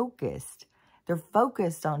focused. They're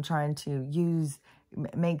focused on trying to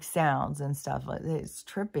make sounds and stuff. It's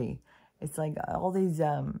trippy. It's like all these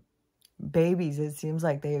babies, it seems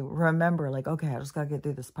like they remember, like, okay, I just got to get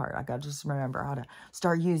through this part. I got to just remember how to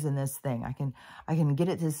start using this thing. I can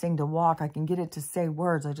get this thing to walk. I can get it to say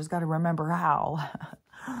words. I just got to remember how.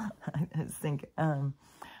 I just think, I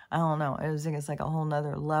don't know. I just think it's like a whole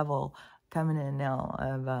nother level coming in now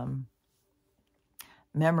of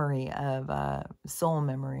memory, of soul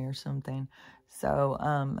memory or something. So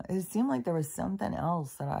it seemed like there was something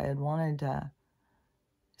else that I had wanted to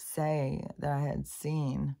say that I had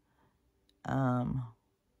seen.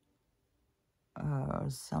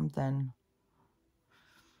 Something.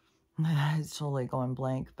 It's totally going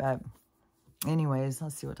blank, but anyways,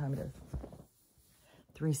 let's see what time it is.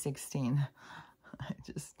 3:16.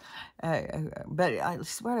 But I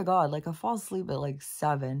swear to God, like, I fall asleep at like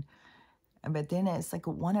 7, but then it's like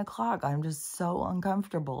 1 o'clock. I'm just so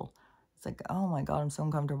uncomfortable. It's like, oh my God, I'm so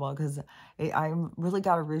uncomfortable, because I really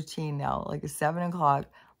got a routine now. Like, at 7 o'clock,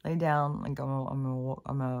 lay down, like I'm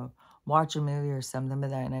gonna watch a movie or something, but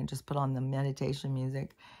then I just put on the meditation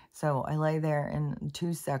music. So I lay there, in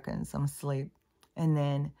 2 seconds, I'm asleep. And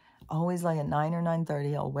then always like at 9 or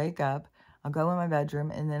 9:30, I'll wake up, I'll go in my bedroom,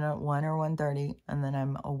 and then at 1 or 1:30, and then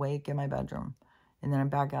I'm awake in my bedroom, and then I'm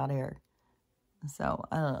back out here. So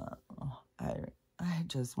I don't know. I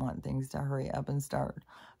just want things to hurry up and start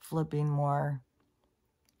flipping more.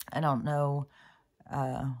 I don't know.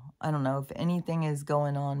 I don't know if anything is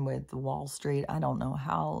going on with Wall Street. I don't know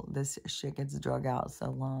how this shit gets drug out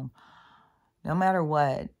so long. No matter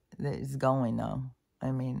what is going, though.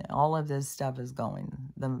 I mean, all of this stuff is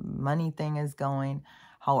going. The money thing is going.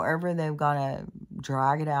 However, they've got to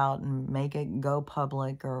drag it out and make it go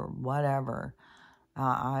public or whatever.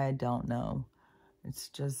 I don't know. It's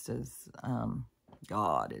just as,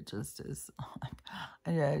 God, it just is.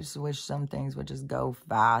 I just wish some things would just go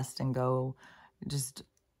fast and go, just,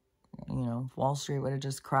 you know, Wall Street would have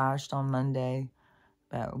just crashed on Monday.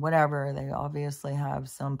 But whatever, they obviously have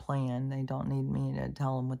some plan. They don't need me to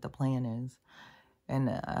tell them what the plan is. And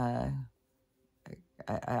I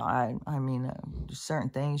mean, certain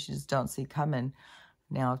things you just don't see coming.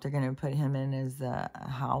 Now, if they're going to put him in as the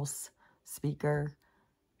House Speaker,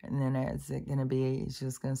 and then is it going to be, he's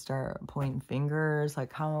just going to start pointing fingers?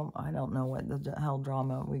 Like, how, I don't know what the hell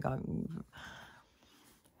drama we got.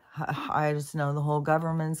 I just know the whole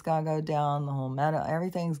government's got to go down, the whole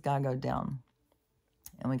everything's got to go down.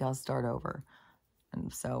 And we got to start over.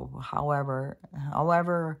 And so, however,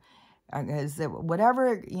 is that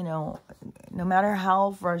whatever, you know, no matter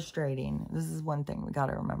how frustrating, this is one thing we got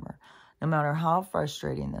to remember. No matter how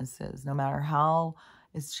frustrating this is, no matter how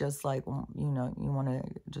it's just like, you know, you want to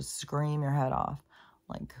just scream your head off.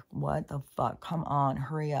 Like, what the fuck? Come on,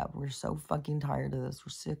 hurry up. We're so fucking tired of this.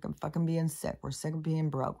 We're sick of fucking being sick. We're sick of being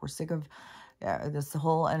broke. We're sick of this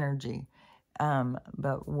whole energy.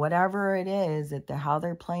 But whatever it is, how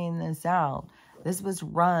they're playing this out, this was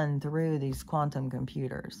run through these quantum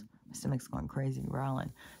computers. My stomach's going crazy,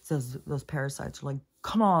 growling. So those parasites are like,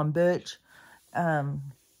 come on, bitch.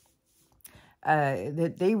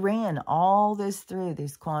 They ran all this through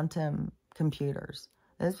these quantum computers.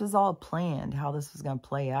 This was all planned, how this was going to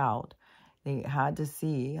play out. They had to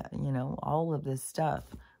see, all of this stuff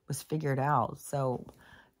was figured out. So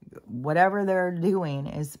whatever they're doing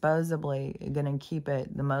is supposedly going to keep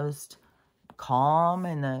it the most calm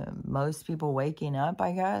and the most people waking up,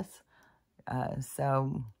 I guess.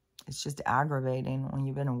 So it's just aggravating when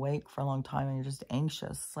you've been awake for a long time and you're just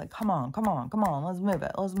anxious. It's like, come on, let's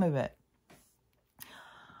move it.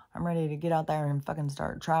 I'm ready to get out there and fucking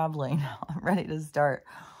start traveling. I'm ready to start,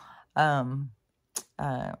 I'm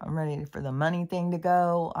ready for the money thing to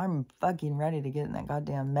go. I'm fucking ready to get in that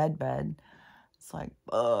goddamn med bed. It's like,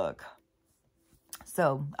 fuck.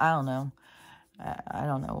 So, I don't know. I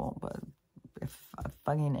don't know, but if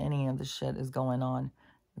fucking any of the shit is going on.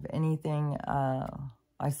 If anything,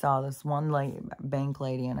 I saw this one bank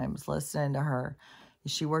lady, and I was listening to her.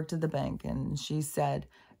 She worked at the bank, and she said,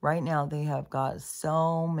 right now they have got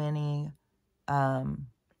so many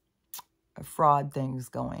fraud things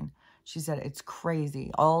going. She said it's crazy.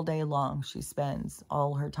 All day long, she spends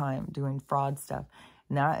all her time doing fraud stuff.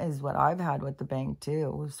 And that is what I've had with the bank, too,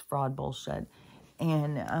 was fraud bullshit.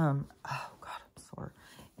 And, oh, God, I'm sore.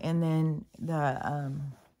 And then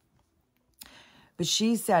but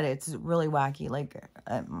she said it's really wacky. Like,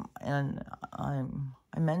 and I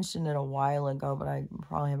mentioned it a while ago, but I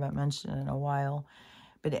probably haven't mentioned it in a while.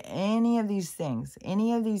 But any of these things,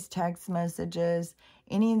 any of these text messages,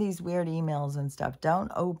 any of these weird emails and stuff,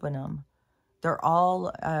 don't open them. They're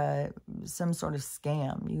all some sort of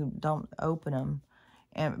scam. You don't open them.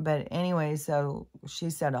 But anyway, so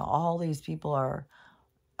she said all these people are,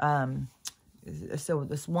 so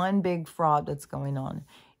this one big fraud that's going on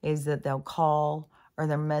is that they'll call or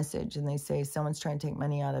their message and they say, someone's trying to take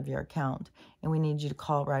money out of your account and we need you to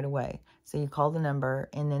call right away. So you call the number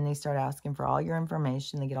and then they start asking for all your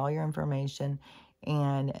information. They get all your information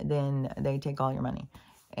and then they take all your money.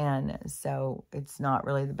 And so it's not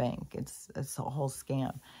really the bank. It's a whole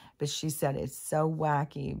scam. But she said it's so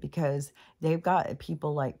wacky because they've got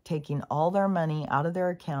people like taking all their money out of their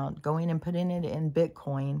account, going and putting it in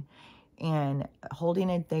Bitcoin and holding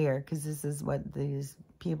it there, because this is what these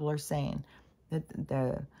people are saying,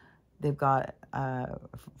 that they've got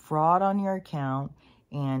fraud on your account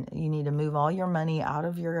and you need to move all your money out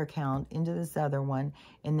of your account into this other one.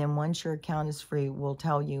 And then once your account is free, we'll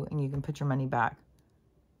tell you and you can put your money back.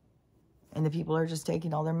 And the people are just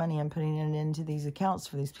taking all their money and putting it into these accounts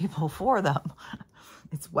for these people for them.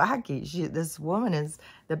 It's wacky. This woman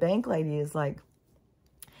the bank lady is like,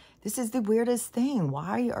 this is the weirdest thing.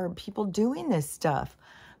 Why are people doing this stuff?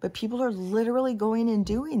 But people are literally going and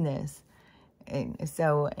doing this. And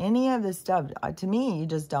so any of this stuff, to me, you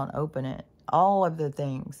just don't open it. All of the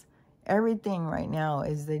things. Everything right now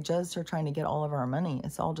is they just are trying to get all of our money.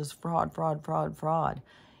 It's all just fraud.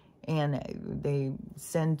 And they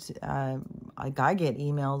send, like I get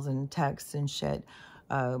emails and texts and shit,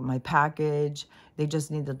 my package, they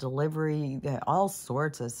just need the delivery, all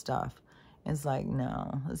sorts of stuff. It's like,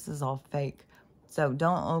 no, this is all fake. So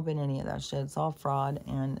don't open any of that shit. It's all fraud.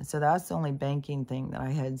 And so that's the only banking thing that I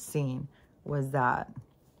had seen was that.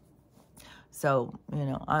 So,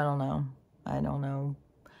 I don't know.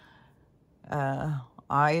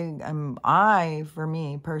 For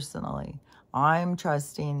me personally, I'm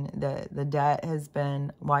trusting that the debt has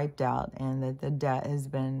been wiped out and that the debt has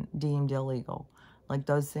been deemed illegal. Like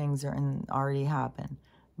those things already happened,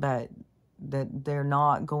 but that they're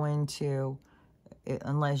not going to,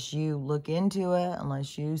 unless you look into it,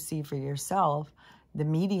 unless you see for yourself, the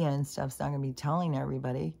media and stuff's not going to be telling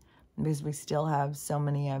everybody because we still have so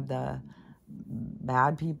many of the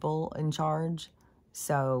bad people in charge.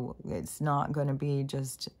 So it's not going to be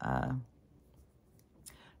just, but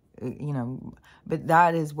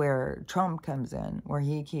that is where Trump comes in, where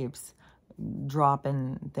he keeps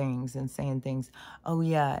dropping things and saying things. Oh,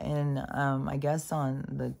 yeah, and I guess on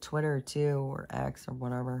the Twitter, too, or X or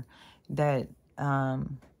whatever, that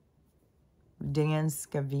Dan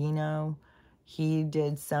Scavino, he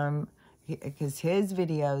did some, because his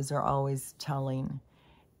videos are always telling,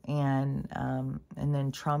 and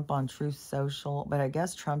then Trump on Truth Social, but I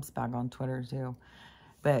guess Trump's back on Twitter, too.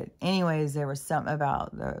 But anyways, there was something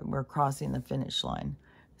about we're crossing the finish line.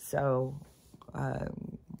 So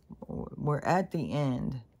we're at the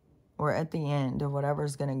end. We're at the end of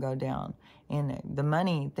whatever's going to go down. And the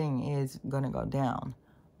money thing is going to go down.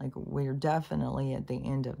 Like, we're definitely at the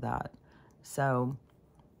end of that. So,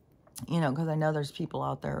 you know, because I know there's people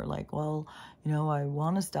out there like, well, you know, I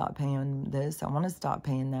want to stop paying this. I want to stop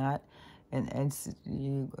paying that. And it's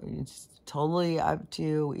totally up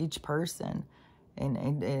to each person.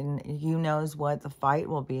 And who knows what the fight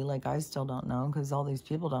will be. Like, I still don't know, because all these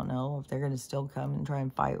people don't know if they're going to still come and try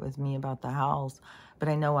and fight with me about the house. But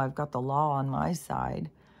I know I've got the law on my side.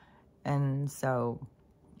 And so,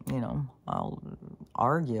 you know, I'll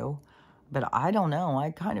argue. But I don't know. I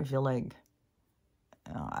kind of feel like,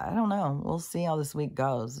 I don't know. We'll see how this week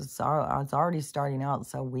goes. It's already starting out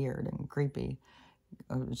so weird and creepy.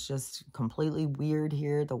 It's just completely weird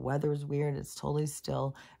here. The weather's weird. It's totally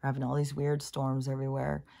still. We're having all these weird storms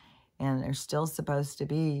everywhere. And there's still supposed to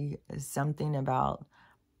be something about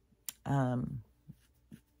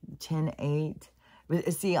 10-8.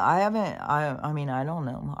 But see, I mean, I don't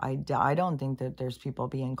know. I don't think that there's people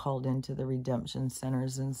being called into the redemption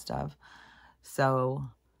centers and stuff. So,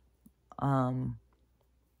 I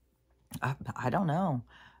don't know.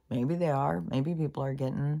 Maybe they are. Maybe people are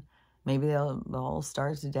getting, maybe they'll all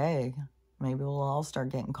start today. Maybe we'll all start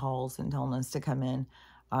getting calls and telling us to come in.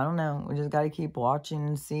 I don't know. We just got to keep watching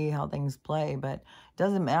and see how things play. But it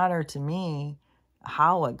doesn't matter to me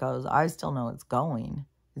how it goes. I still know it's going.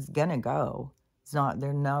 It's going to go. It's not,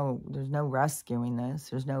 there's no rescuing this.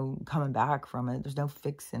 There's no coming back from it. There's no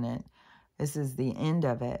fixing it. This is the end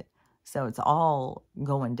of it. So it's all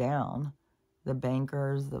going down. The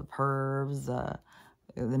bankers, the pervs,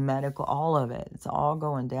 the medical, all of it. It's all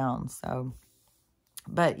going down. So,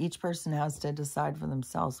 but each person has to decide for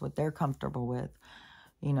themselves what they're comfortable with.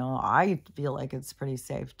 You know, I feel like it's pretty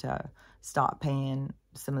safe to stop paying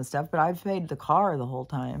some of the stuff, but I've paid the car the whole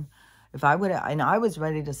time. If I would, and I was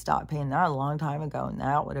ready to stop paying that a long time ago, and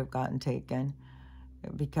that would have gotten taken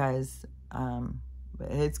because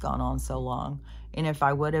it's gone on so long. And if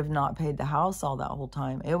I would have not paid the house all that whole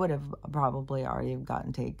time, it would have probably already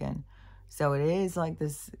gotten taken. So it is like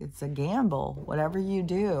this, it's a gamble. Whatever you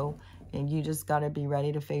do, and you just got to be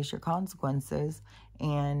ready to face your consequences.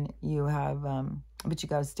 And you have, but you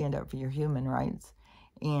got to stand up for your human rights.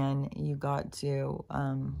 And you got to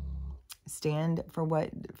stand for what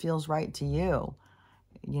feels right to you.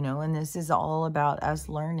 You know, and this is all about us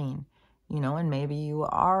learning. You know, and maybe you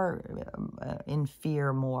are in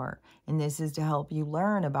fear more. And this is to help you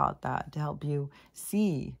learn about that, to help you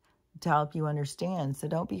see, to help you understand. So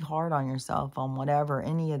don't be hard on yourself on whatever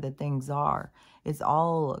any of the things are. It's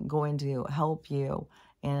all going to help you.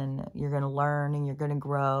 And you're going to learn and you're going to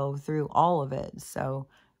grow through all of it. So,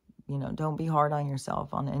 you know, don't be hard on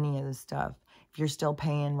yourself on any of this stuff. If you're still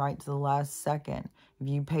paying right to the last second, if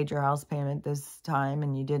you paid your house payment this time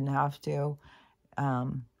and you didn't have to,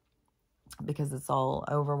 because it's all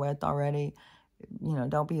over with already, you know,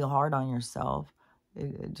 don't be hard on yourself.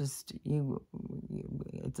 It's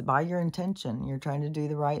by your intention. You're trying to do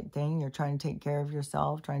the right thing. You're trying to take care of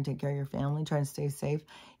yourself, trying to take care of your family, trying to stay safe.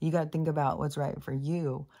 You got to think about what's right for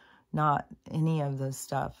you, not any of this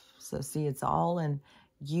stuff. So see, it's all in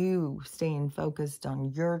you staying focused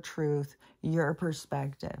on your truth, your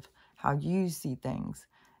perspective, how you see things.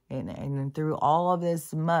 And through all of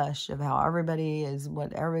this mush of how everybody is,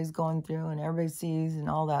 what everybody's going through and everybody sees and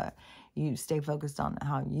all that, you stay focused on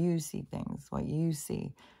how you see things, what you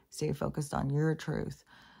see. Stay focused on your truth.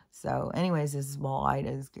 So anyways, this wall light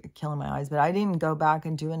is killing my eyes. But I didn't go back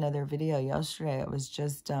and do another video yesterday. It was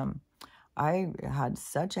just, I had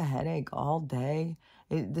such a headache all day.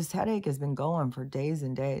 This headache has been going for days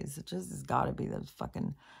and days. It just has got to be those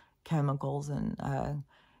fucking chemicals. And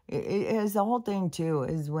it is the whole thing too,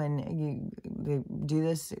 is when you do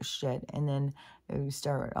this shit and then you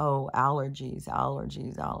start, allergies.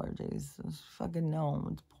 It's fucking no,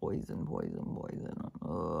 it's poison.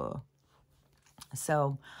 Ugh.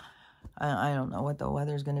 So I don't know what the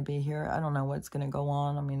weather's going to be here. I don't know what's going to go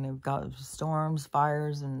on. I mean, they've got storms,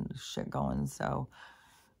 fires, and shit going. So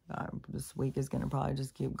this week is going to probably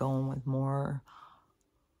just keep going with more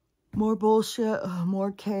bullshit,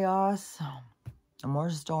 more chaos, and more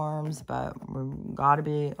storms. But we've got to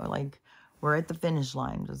be, like, we're at the finish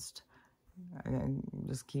line. Just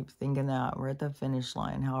keep thinking that we're at the finish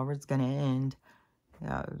line. However it's going to end,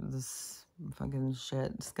 yeah, this fucking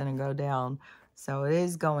shit's going to go down. So it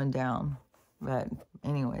is going down. But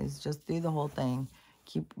anyways, just do the whole thing.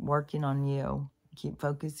 Keep working on you. Keep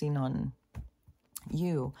focusing on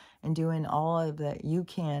you and doing all of that you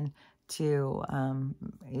can to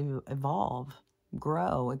evolve,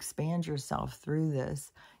 grow, expand yourself through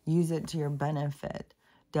this. Use it to your benefit.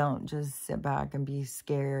 Don't just sit back and be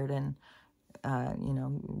scared and you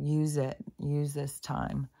know, use this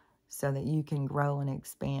time so that you can grow and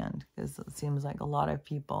expand, because it seems like a lot of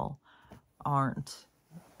people aren't.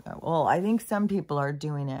 Well, I think some people are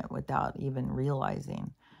doing it without even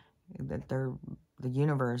realizing that the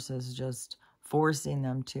universe is just forcing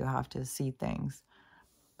them to have to see things.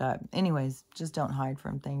 But anyways, just don't hide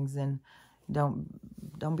from things, and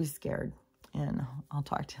don't be scared. And I'll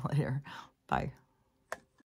talk to you later. Bye.